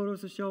other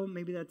photos to show?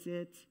 Maybe that's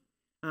it.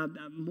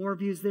 More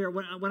views there.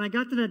 When I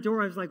got to that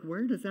door, I was like,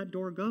 where does that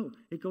door go?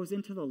 It goes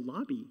into the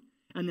lobby.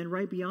 And then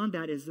right beyond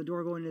that is the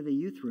door going into the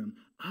youth room.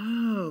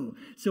 Oh,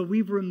 so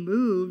we've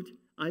removed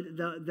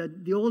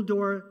the old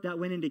door that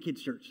went into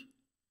kids' church.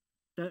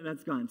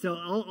 That's gone. So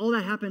all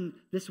that happened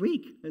this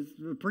week. It's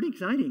pretty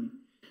exciting.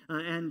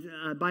 And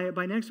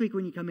by next week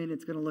when you come in,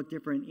 it's going to look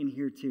different in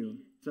here too.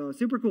 So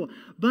super cool.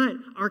 But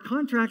our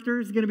contractor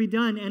is going to be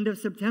done end of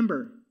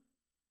September.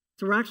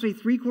 So we're actually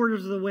 3/4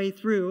 of the way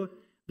through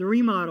the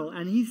remodel.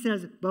 And he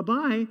says,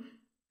 bye-bye.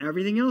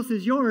 Everything else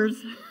is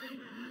yours.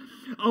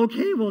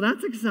 Okay, well,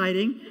 that's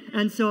exciting.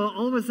 And so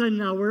all of a sudden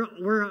now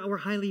we're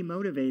highly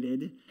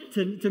motivated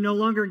to no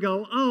longer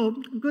go,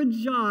 oh, good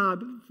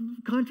job,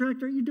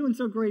 contractor, you're doing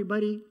so great,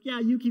 buddy. Yeah,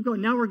 you keep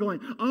going. Now we're going,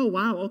 oh,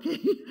 wow, okay.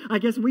 I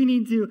guess we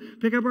need to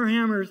pick up our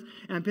hammers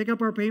and pick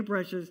up our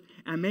paintbrushes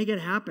and make it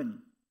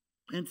happen.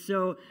 And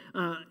so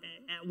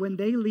when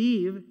they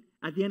leave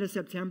at the end of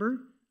September,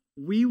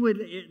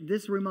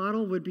 this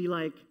remodel would be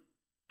like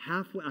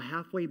a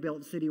halfway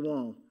built city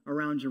wall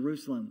around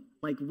Jerusalem.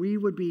 Like we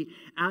would be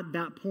at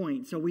that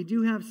point. So we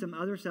do have some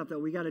other stuff that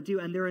we got to do,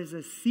 and there is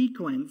a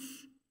sequence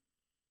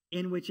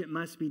in which it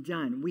must be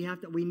done.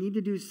 We need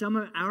to do some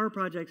of our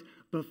projects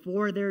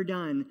before they're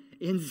done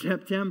in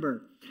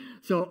September.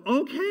 So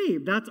okay,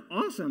 that's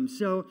awesome.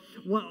 So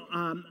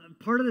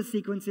part of the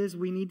sequence is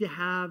we need to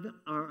have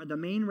the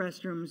main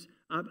restrooms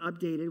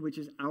updated, which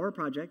is our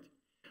project,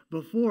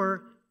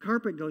 before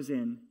carpet goes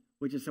in,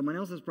 which is someone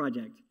else's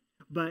project.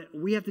 But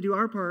we have to do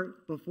our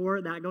part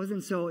before that goes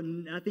in. So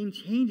nothing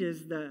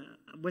changes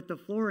with the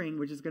flooring,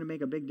 which is going to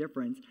make a big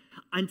difference,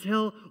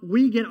 until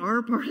we get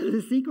our part of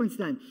the sequence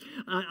done.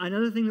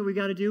 Another thing that we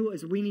got to do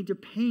is we need to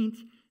paint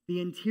the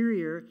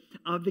interior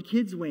of the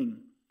kids' wing.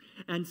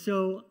 And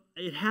so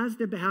it has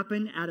to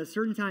happen at a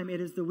certain time.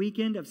 It is the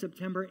weekend of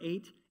September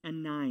 8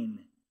 and 9.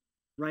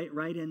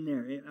 Right in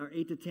there.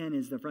 8 to 10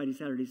 is the Friday,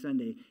 Saturday,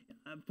 Sunday.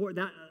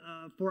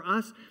 For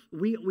us,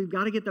 we've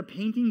got to get the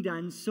painting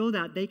done so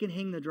that they can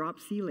hang the drop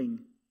ceiling.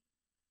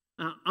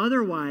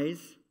 Otherwise,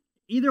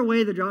 either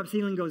way, the drop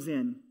ceiling goes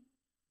in.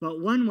 But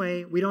one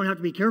way, we don't have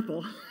to be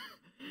careful.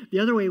 The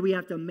other way, we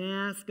have to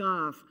mask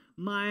off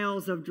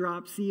miles of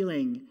drop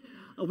ceiling.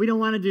 We don't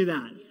want to do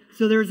that.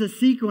 So there's a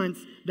sequence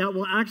that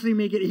will actually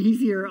make it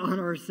easier on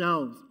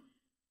ourselves.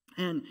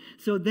 And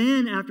so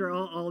then after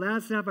all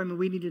that stuff,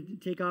 we need to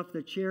take off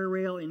the chair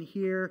rail in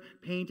here,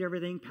 paint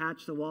everything,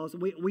 patch the walls.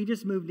 We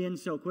just moved in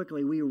so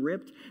quickly. We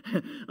ripped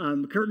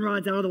curtain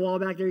rods out of the wall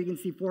back there. You can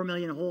see 4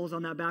 million holes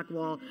on that back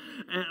wall.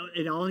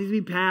 It all needs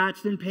to be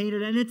patched and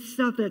painted. And it's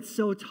stuff that's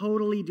so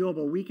totally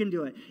doable. We can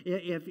do it.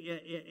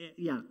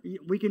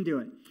 We can do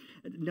it.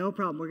 No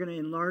problem. We're going to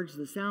enlarge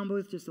the sound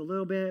booth just a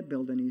little bit,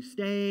 build a new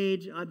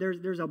stage.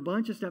 There's a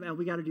bunch of stuff, and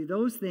we got to do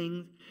those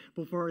things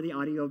before the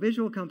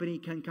audiovisual company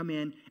can come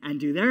in and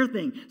do their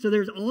thing. So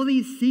there's all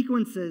these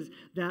sequences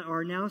that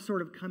are now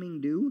sort of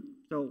coming due.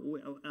 So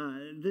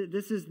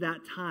this is that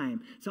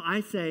time. So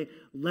I say,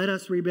 let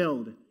us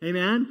rebuild.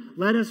 Amen?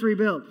 Let us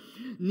rebuild.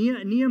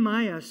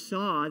 Nehemiah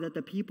saw that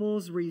the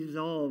people's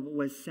resolve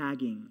was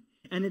sagging,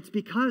 and it's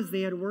because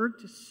they had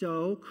worked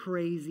so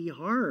crazy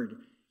hard.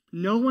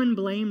 No one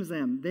blames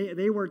them.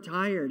 They were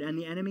tired, and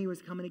the enemy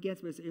was coming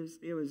against them.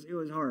 It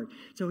was hard.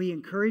 So he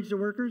encouraged the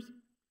workers,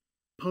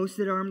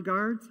 posted armed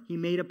guards. He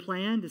made a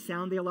plan to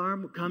sound the alarm.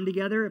 We'll come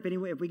together.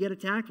 If we get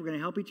attacked, we're going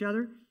to help each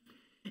other.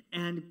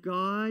 And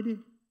God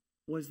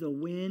was the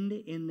wind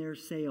in their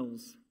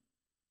sails,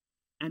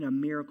 and a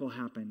miracle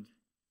happened.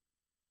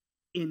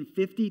 In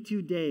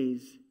 52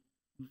 days,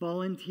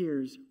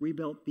 volunteers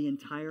rebuilt the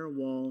entire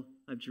wall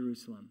of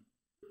Jerusalem.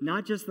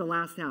 Not just the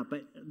last half,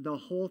 but the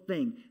whole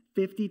thing.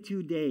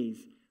 52 days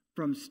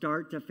from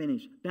start to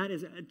finish. That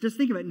is, just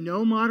think of it,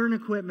 no modern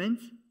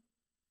equipment,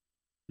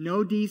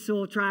 no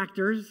diesel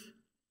tractors,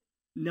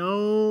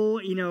 no,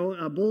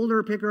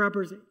 boulder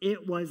picker-uppers.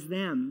 It was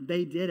them.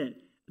 They did it.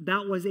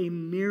 That was a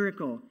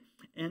miracle.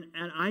 And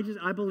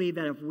I believe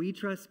that if we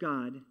trust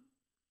God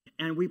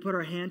and we put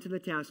our hand to the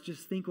task,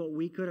 just think what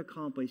we could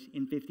accomplish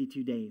in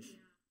 52 days.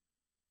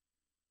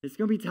 It's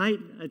going to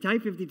be a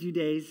tight 52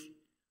 days,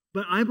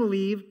 but I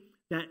believe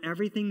that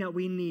everything that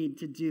we need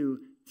to do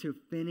to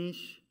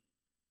finish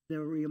the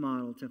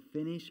remodel, to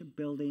finish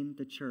building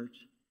the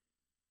church,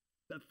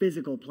 the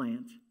physical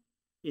plant,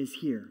 is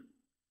here.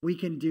 We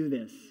can do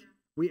this.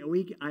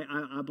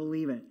 I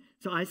believe it.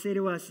 So I say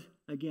to us,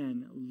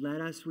 again, let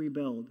us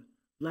rebuild.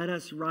 Let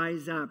us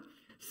rise up.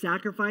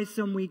 Sacrifice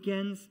some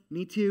weekends,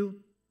 me too,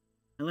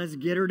 and let's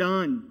get her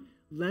done.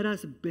 Let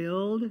us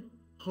build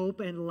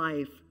hope and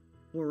life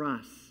for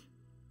us.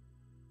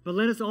 But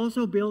let us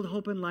also build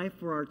hope and life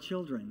for our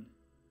children.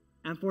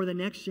 and for the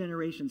next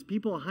generations.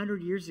 People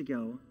 100 years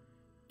ago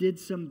did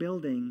some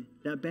building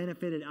that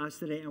benefited us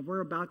today, and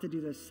we're about to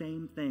do the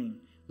same thing.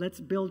 Let's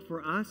build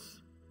for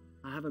us.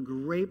 I have a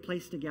great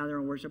place to gather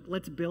and worship.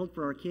 Let's build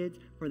for our kids,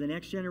 for the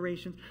next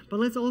generations, but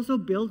let's also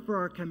build for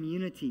our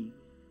community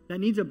that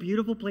needs a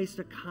beautiful place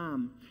to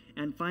come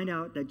and find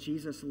out that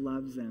Jesus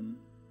loves them.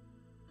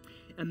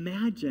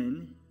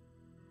 Imagine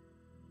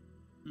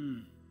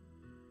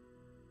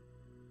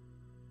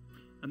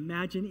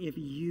if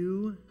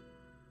you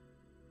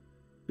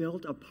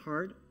built a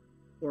part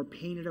or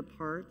painted a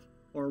part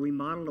or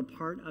remodeled a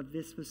part of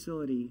this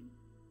facility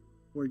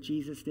where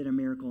Jesus did a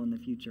miracle in the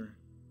future.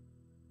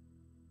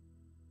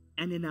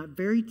 And in that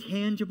very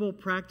tangible,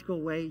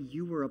 practical way,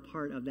 you were a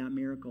part of that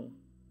miracle.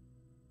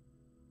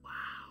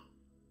 Wow.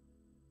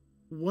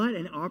 What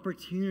an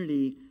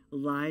opportunity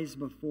lies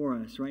before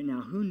us right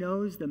now. Who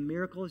knows the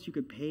miracles you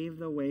could pave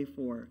the way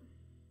for?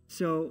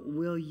 So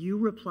will you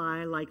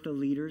reply like the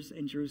leaders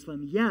in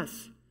Jerusalem?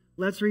 Yes,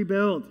 let's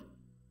rebuild.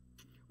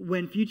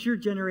 When future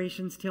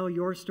generations tell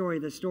your story,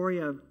 the story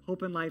of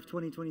Hope and Life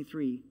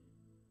 2023,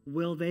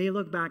 will they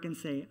look back and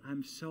say,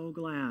 I'm so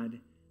glad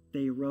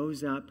they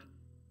rose up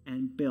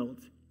and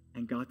built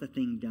and got the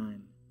thing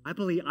done? I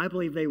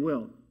believe they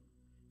will.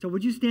 So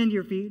would you stand to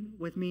your feet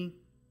with me?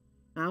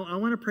 I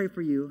want to pray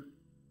for you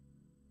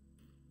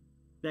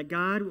that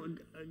God,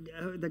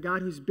 the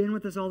God who's been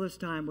with us all this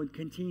time, would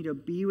continue to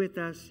be with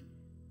us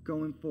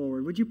going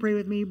forward. Would you pray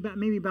with me?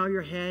 Maybe bow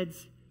your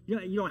heads.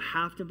 You don't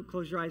have to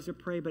close your eyes to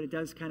pray, but it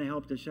does kind of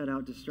help to shut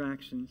out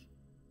distractions.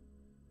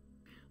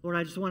 Lord,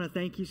 I just want to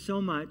thank you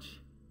so much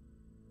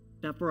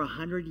that for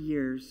 100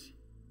 years,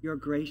 your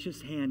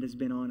gracious hand has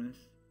been on us.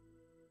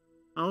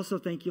 I also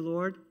thank you,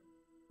 Lord,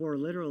 for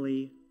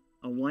literally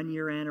a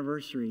 1-year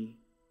anniversary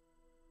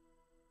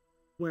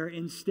where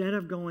instead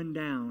of going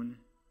down,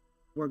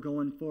 we're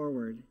going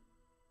forward.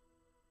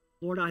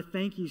 Lord, I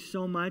thank you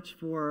so much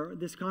for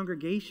this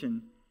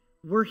congregation.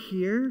 We're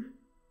here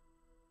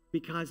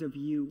because of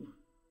you.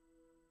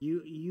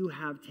 You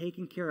have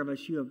taken care of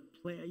us. You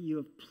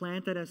have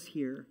planted us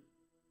here.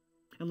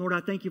 And Lord, I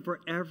thank you for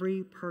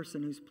every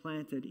person who's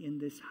planted in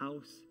this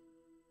house.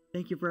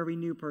 Thank you for every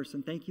new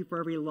person. Thank you for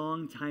every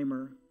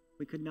long-timer.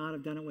 We could not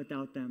have done it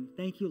without them.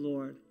 Thank you,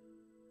 Lord.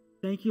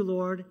 Thank you,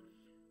 Lord.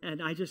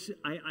 And I just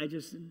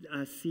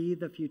see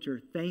the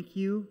future. Thank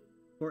you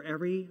for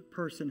every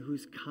person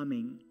who's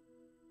coming,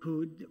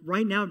 who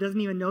right now doesn't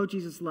even know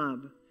Jesus'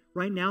 love,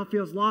 right now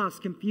feels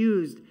lost,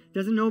 confused,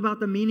 doesn't know about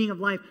the meaning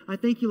of life. I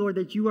thank you, Lord,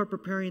 that you are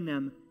preparing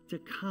them to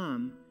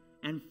come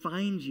and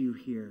find you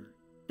here.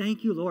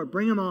 Thank you, Lord.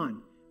 Bring them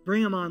on.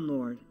 Bring them on,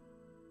 Lord.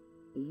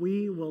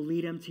 We will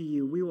lead them to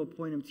you. We will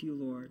point them to you,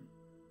 Lord.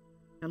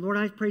 And Lord,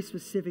 I pray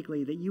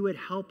specifically that you would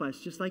help us,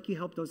 just like you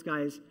helped those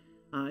guys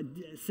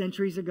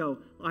centuries ago.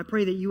 I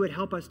pray that you would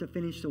help us to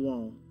finish the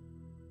wall.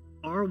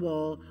 Our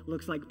wall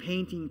looks like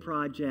painting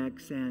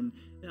projects and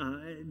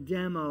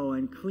demo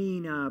and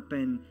cleanup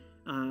and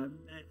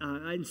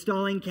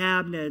installing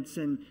cabinets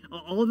and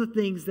all the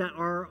things that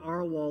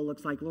our wall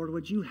looks like. Lord,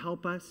 would you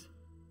help us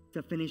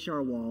to finish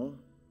our wall,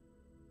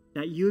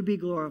 that you would be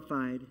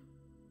glorified,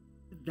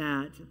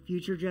 that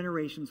future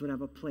generations would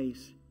have a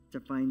place to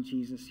find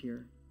Jesus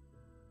here.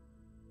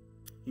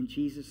 In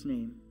Jesus'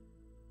 name,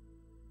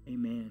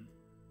 amen.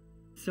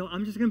 So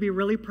I'm just going to be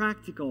really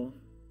practical.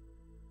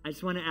 I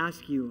just want to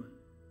ask you,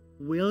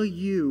 will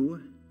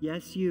you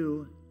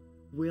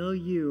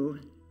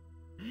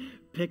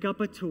pick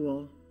up a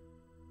tool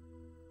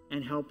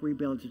and help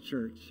rebuild your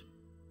church?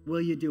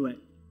 Will you do it?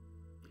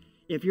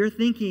 If you're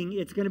thinking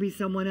it's going to be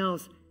someone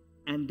else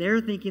and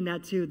they're thinking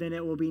that too, then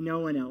it will be no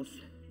one else.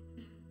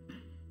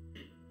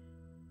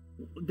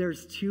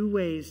 There's 2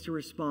 ways to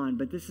respond,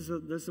 but this is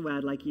the way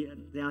I'd like you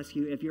to ask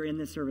you if you're in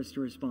this service to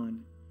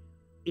respond.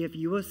 If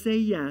you will say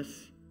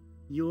yes,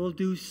 you will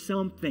do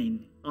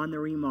something on the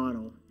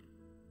remodel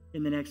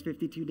in the next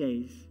 52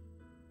 days.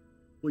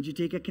 Would you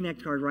take a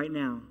Connect card right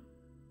now?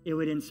 It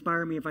would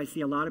inspire me if I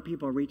see a lot of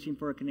people reaching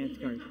for a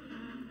Connect card.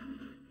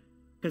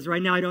 Because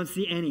right now I don't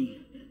see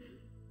any.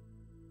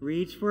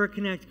 Reach for a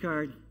Connect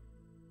card.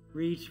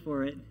 Reach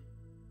for it.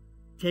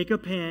 Take a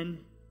pen.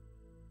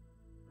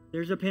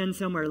 There's a pen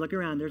somewhere. Look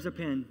around. There's a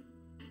pen.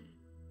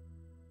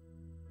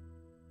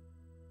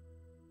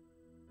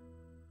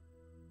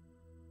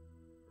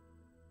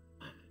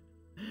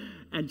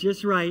 And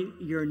just write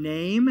your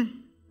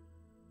name,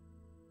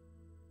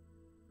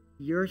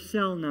 your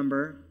cell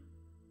number,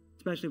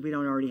 especially if we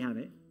don't already have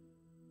it.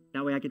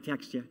 That way I could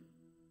text you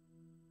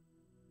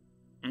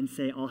and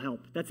say, I'll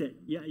help. That's it.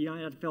 You don't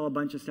have to fill a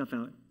bunch of stuff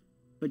out.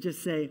 But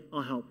just say,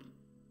 I'll help.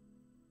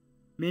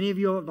 Many of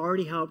you have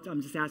already helped.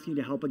 I'm just asking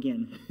you to help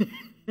again.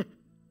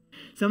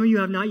 Some of you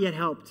have not yet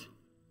helped.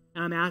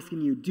 And I'm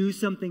asking you, do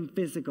something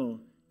physical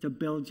to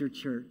build your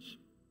church.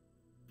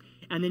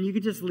 And then you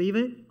could just leave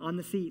it on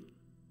the seat.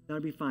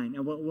 That'll be fine.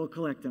 And we'll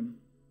collect them.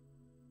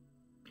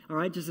 All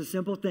right, just a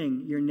simple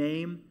thing. Your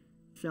name,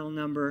 cell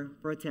number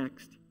for a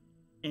text,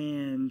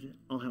 and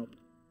I'll help.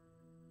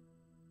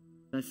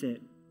 That's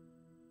it.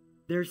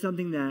 There's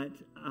something that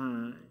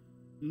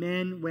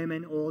men,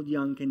 women, old,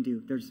 young can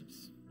do. There's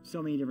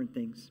so many different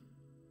things.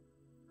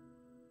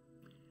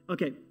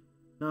 Okay,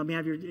 now let me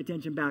have your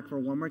attention back for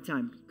one more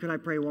time. Could I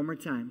pray one more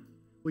time?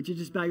 Would you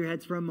just bow your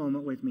heads for a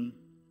moment with me?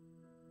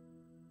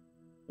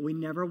 We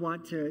never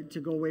want to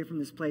go away from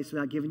this place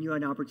without giving you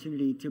an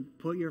opportunity to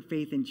put your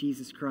faith in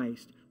Jesus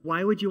Christ.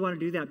 Why would you want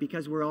to do that?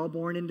 Because we're all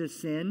born into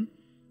sin,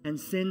 and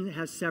sin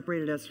has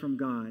separated us from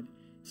God.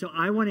 So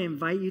I want to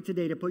invite you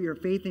today to put your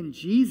faith in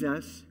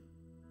Jesus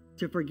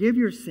to forgive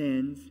your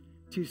sins,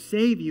 to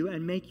save you,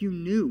 and make you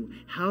new.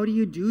 How do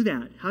you do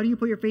that? How do you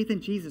put your faith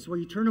in Jesus? Well,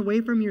 you turn away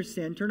from your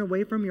sin, turn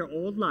away from your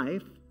old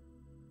life,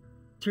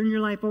 turn your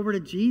life over to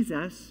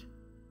Jesus,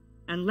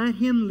 and let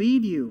him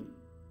lead you.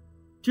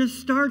 Just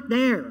start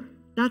there.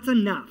 That's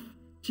enough.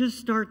 Just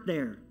start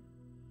there.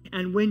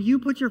 And when you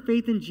put your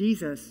faith in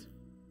Jesus,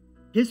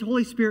 his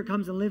Holy Spirit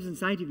comes and lives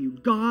inside of you.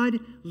 God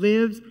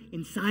lives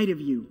inside of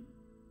you.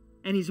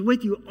 And he's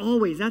with you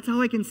always. That's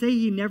how I can say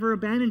he never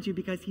abandons you,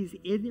 because he's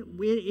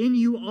in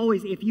you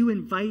always if you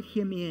invite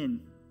him in.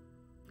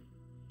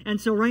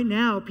 And so right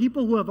now,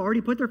 people who have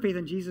already put their faith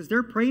in Jesus,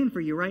 they're praying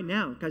for you right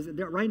now. Because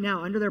right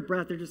now, under their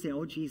breath, they're just saying,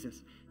 oh,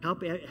 Jesus,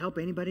 help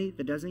anybody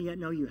that doesn't yet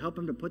know you. Help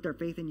them to put their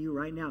faith in you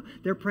right now.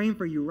 They're praying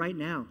for you right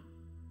now.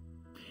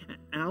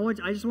 And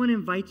I just want to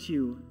invite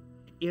you,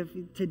 if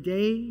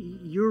today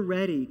you're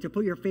ready to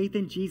put your faith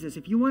in Jesus,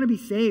 if you want to be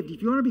saved,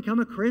 if you want to become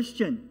a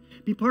Christian,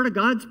 be part of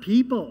God's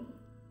people.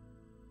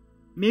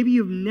 Maybe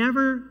you've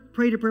never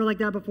prayed a prayer like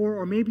that before,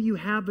 or maybe you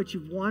have, but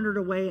you've wandered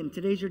away and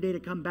today's your day to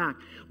come back.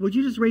 Would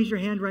you just raise your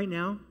hand right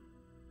now?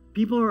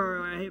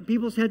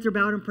 People's heads are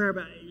bowed in prayer,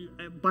 but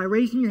by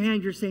raising your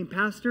hand, you're saying,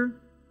 Pastor,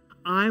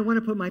 I want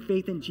to put my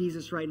faith in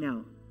Jesus right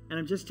now. And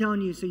I'm just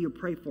telling you so you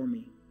pray for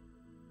me.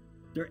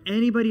 Is there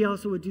anybody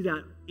else that would do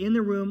that in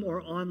the room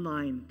or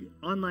online?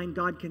 Online,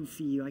 God can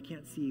see you. I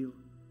can't see you.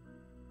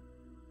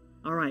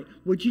 All right.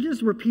 Would you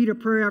just repeat a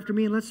prayer after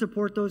me, and let's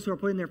support those who are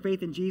putting their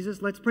faith in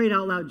Jesus. Let's pray it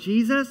out loud.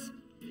 Jesus,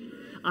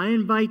 I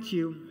invite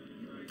you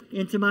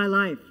into my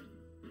life.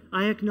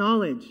 I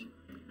acknowledge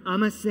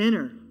I'm a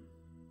sinner.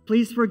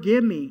 Please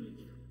forgive me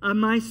of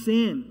my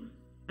sin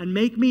and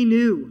make me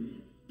new.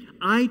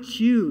 I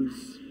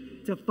choose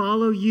to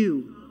follow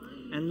you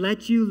and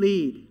let you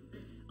lead.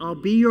 I'll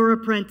be your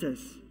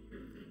apprentice.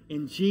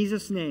 In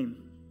Jesus' name,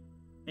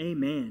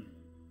 amen.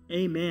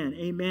 Amen.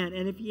 Amen.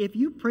 And if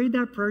you prayed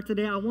that prayer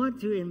today, I want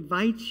to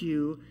invite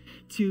you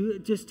to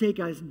just take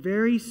a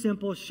very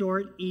simple,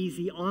 short,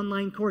 easy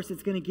online course.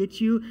 It's going to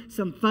get you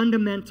some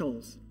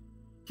fundamentals.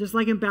 Just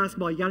like in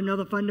basketball, you got to know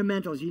the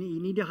fundamentals. You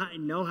need to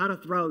know how to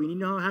throw. You need to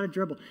know how to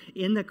dribble.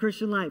 In the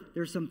Christian life,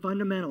 there's some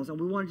fundamentals, and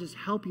we want to just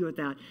help you with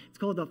that. It's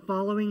called the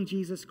Following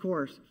Jesus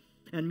course.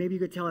 And maybe you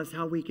could tell us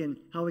how we can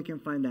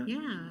find that.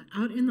 Yeah,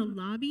 out in the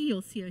lobby,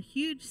 you'll see a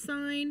huge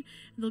sign.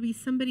 There'll be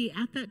somebody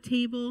at that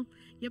table.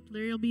 Yep,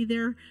 Larry will be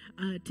there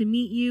to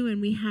meet you.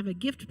 And we have a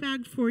gift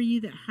bag for you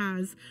that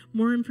has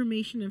more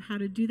information of how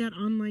to do that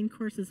online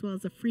course, as well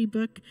as a free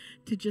book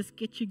to just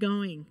get you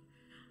going.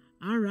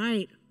 All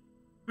right.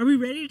 Are we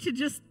ready to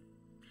just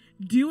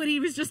do what he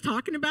was just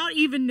talking about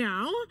even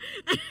now?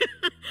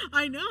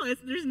 I know,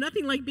 there's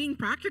nothing like being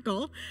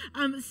practical.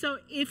 So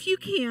if you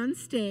can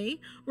stay,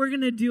 we're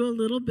going to do a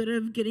little bit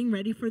of getting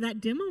ready for that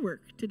demo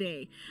work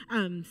today.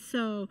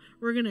 So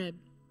we're going to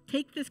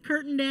take this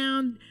curtain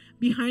down.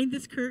 Behind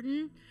this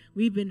curtain,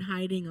 we've been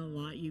hiding a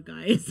lot, you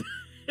guys.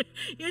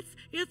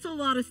 It's a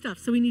lot of stuff,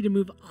 so we need to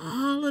move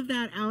all of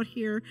that out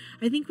here.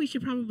 I think we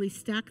should probably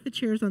stack the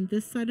chairs on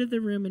this side of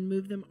the room and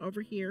move them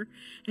over here.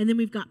 And then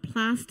we've got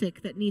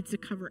plastic that needs to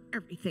cover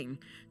everything.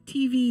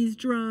 TVs,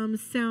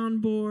 drums,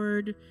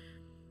 soundboard,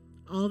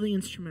 all the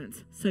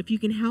instruments. So if you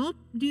can help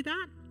do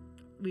that,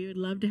 we would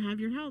love to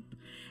have your help.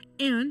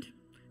 And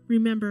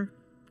remember,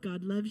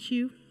 God loves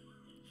you.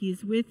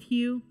 He's with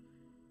you.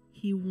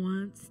 He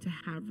wants to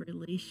have a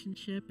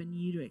relationship and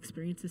you to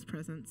experience his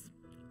presence.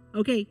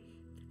 Okay.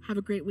 Have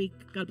a great week.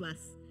 God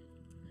bless.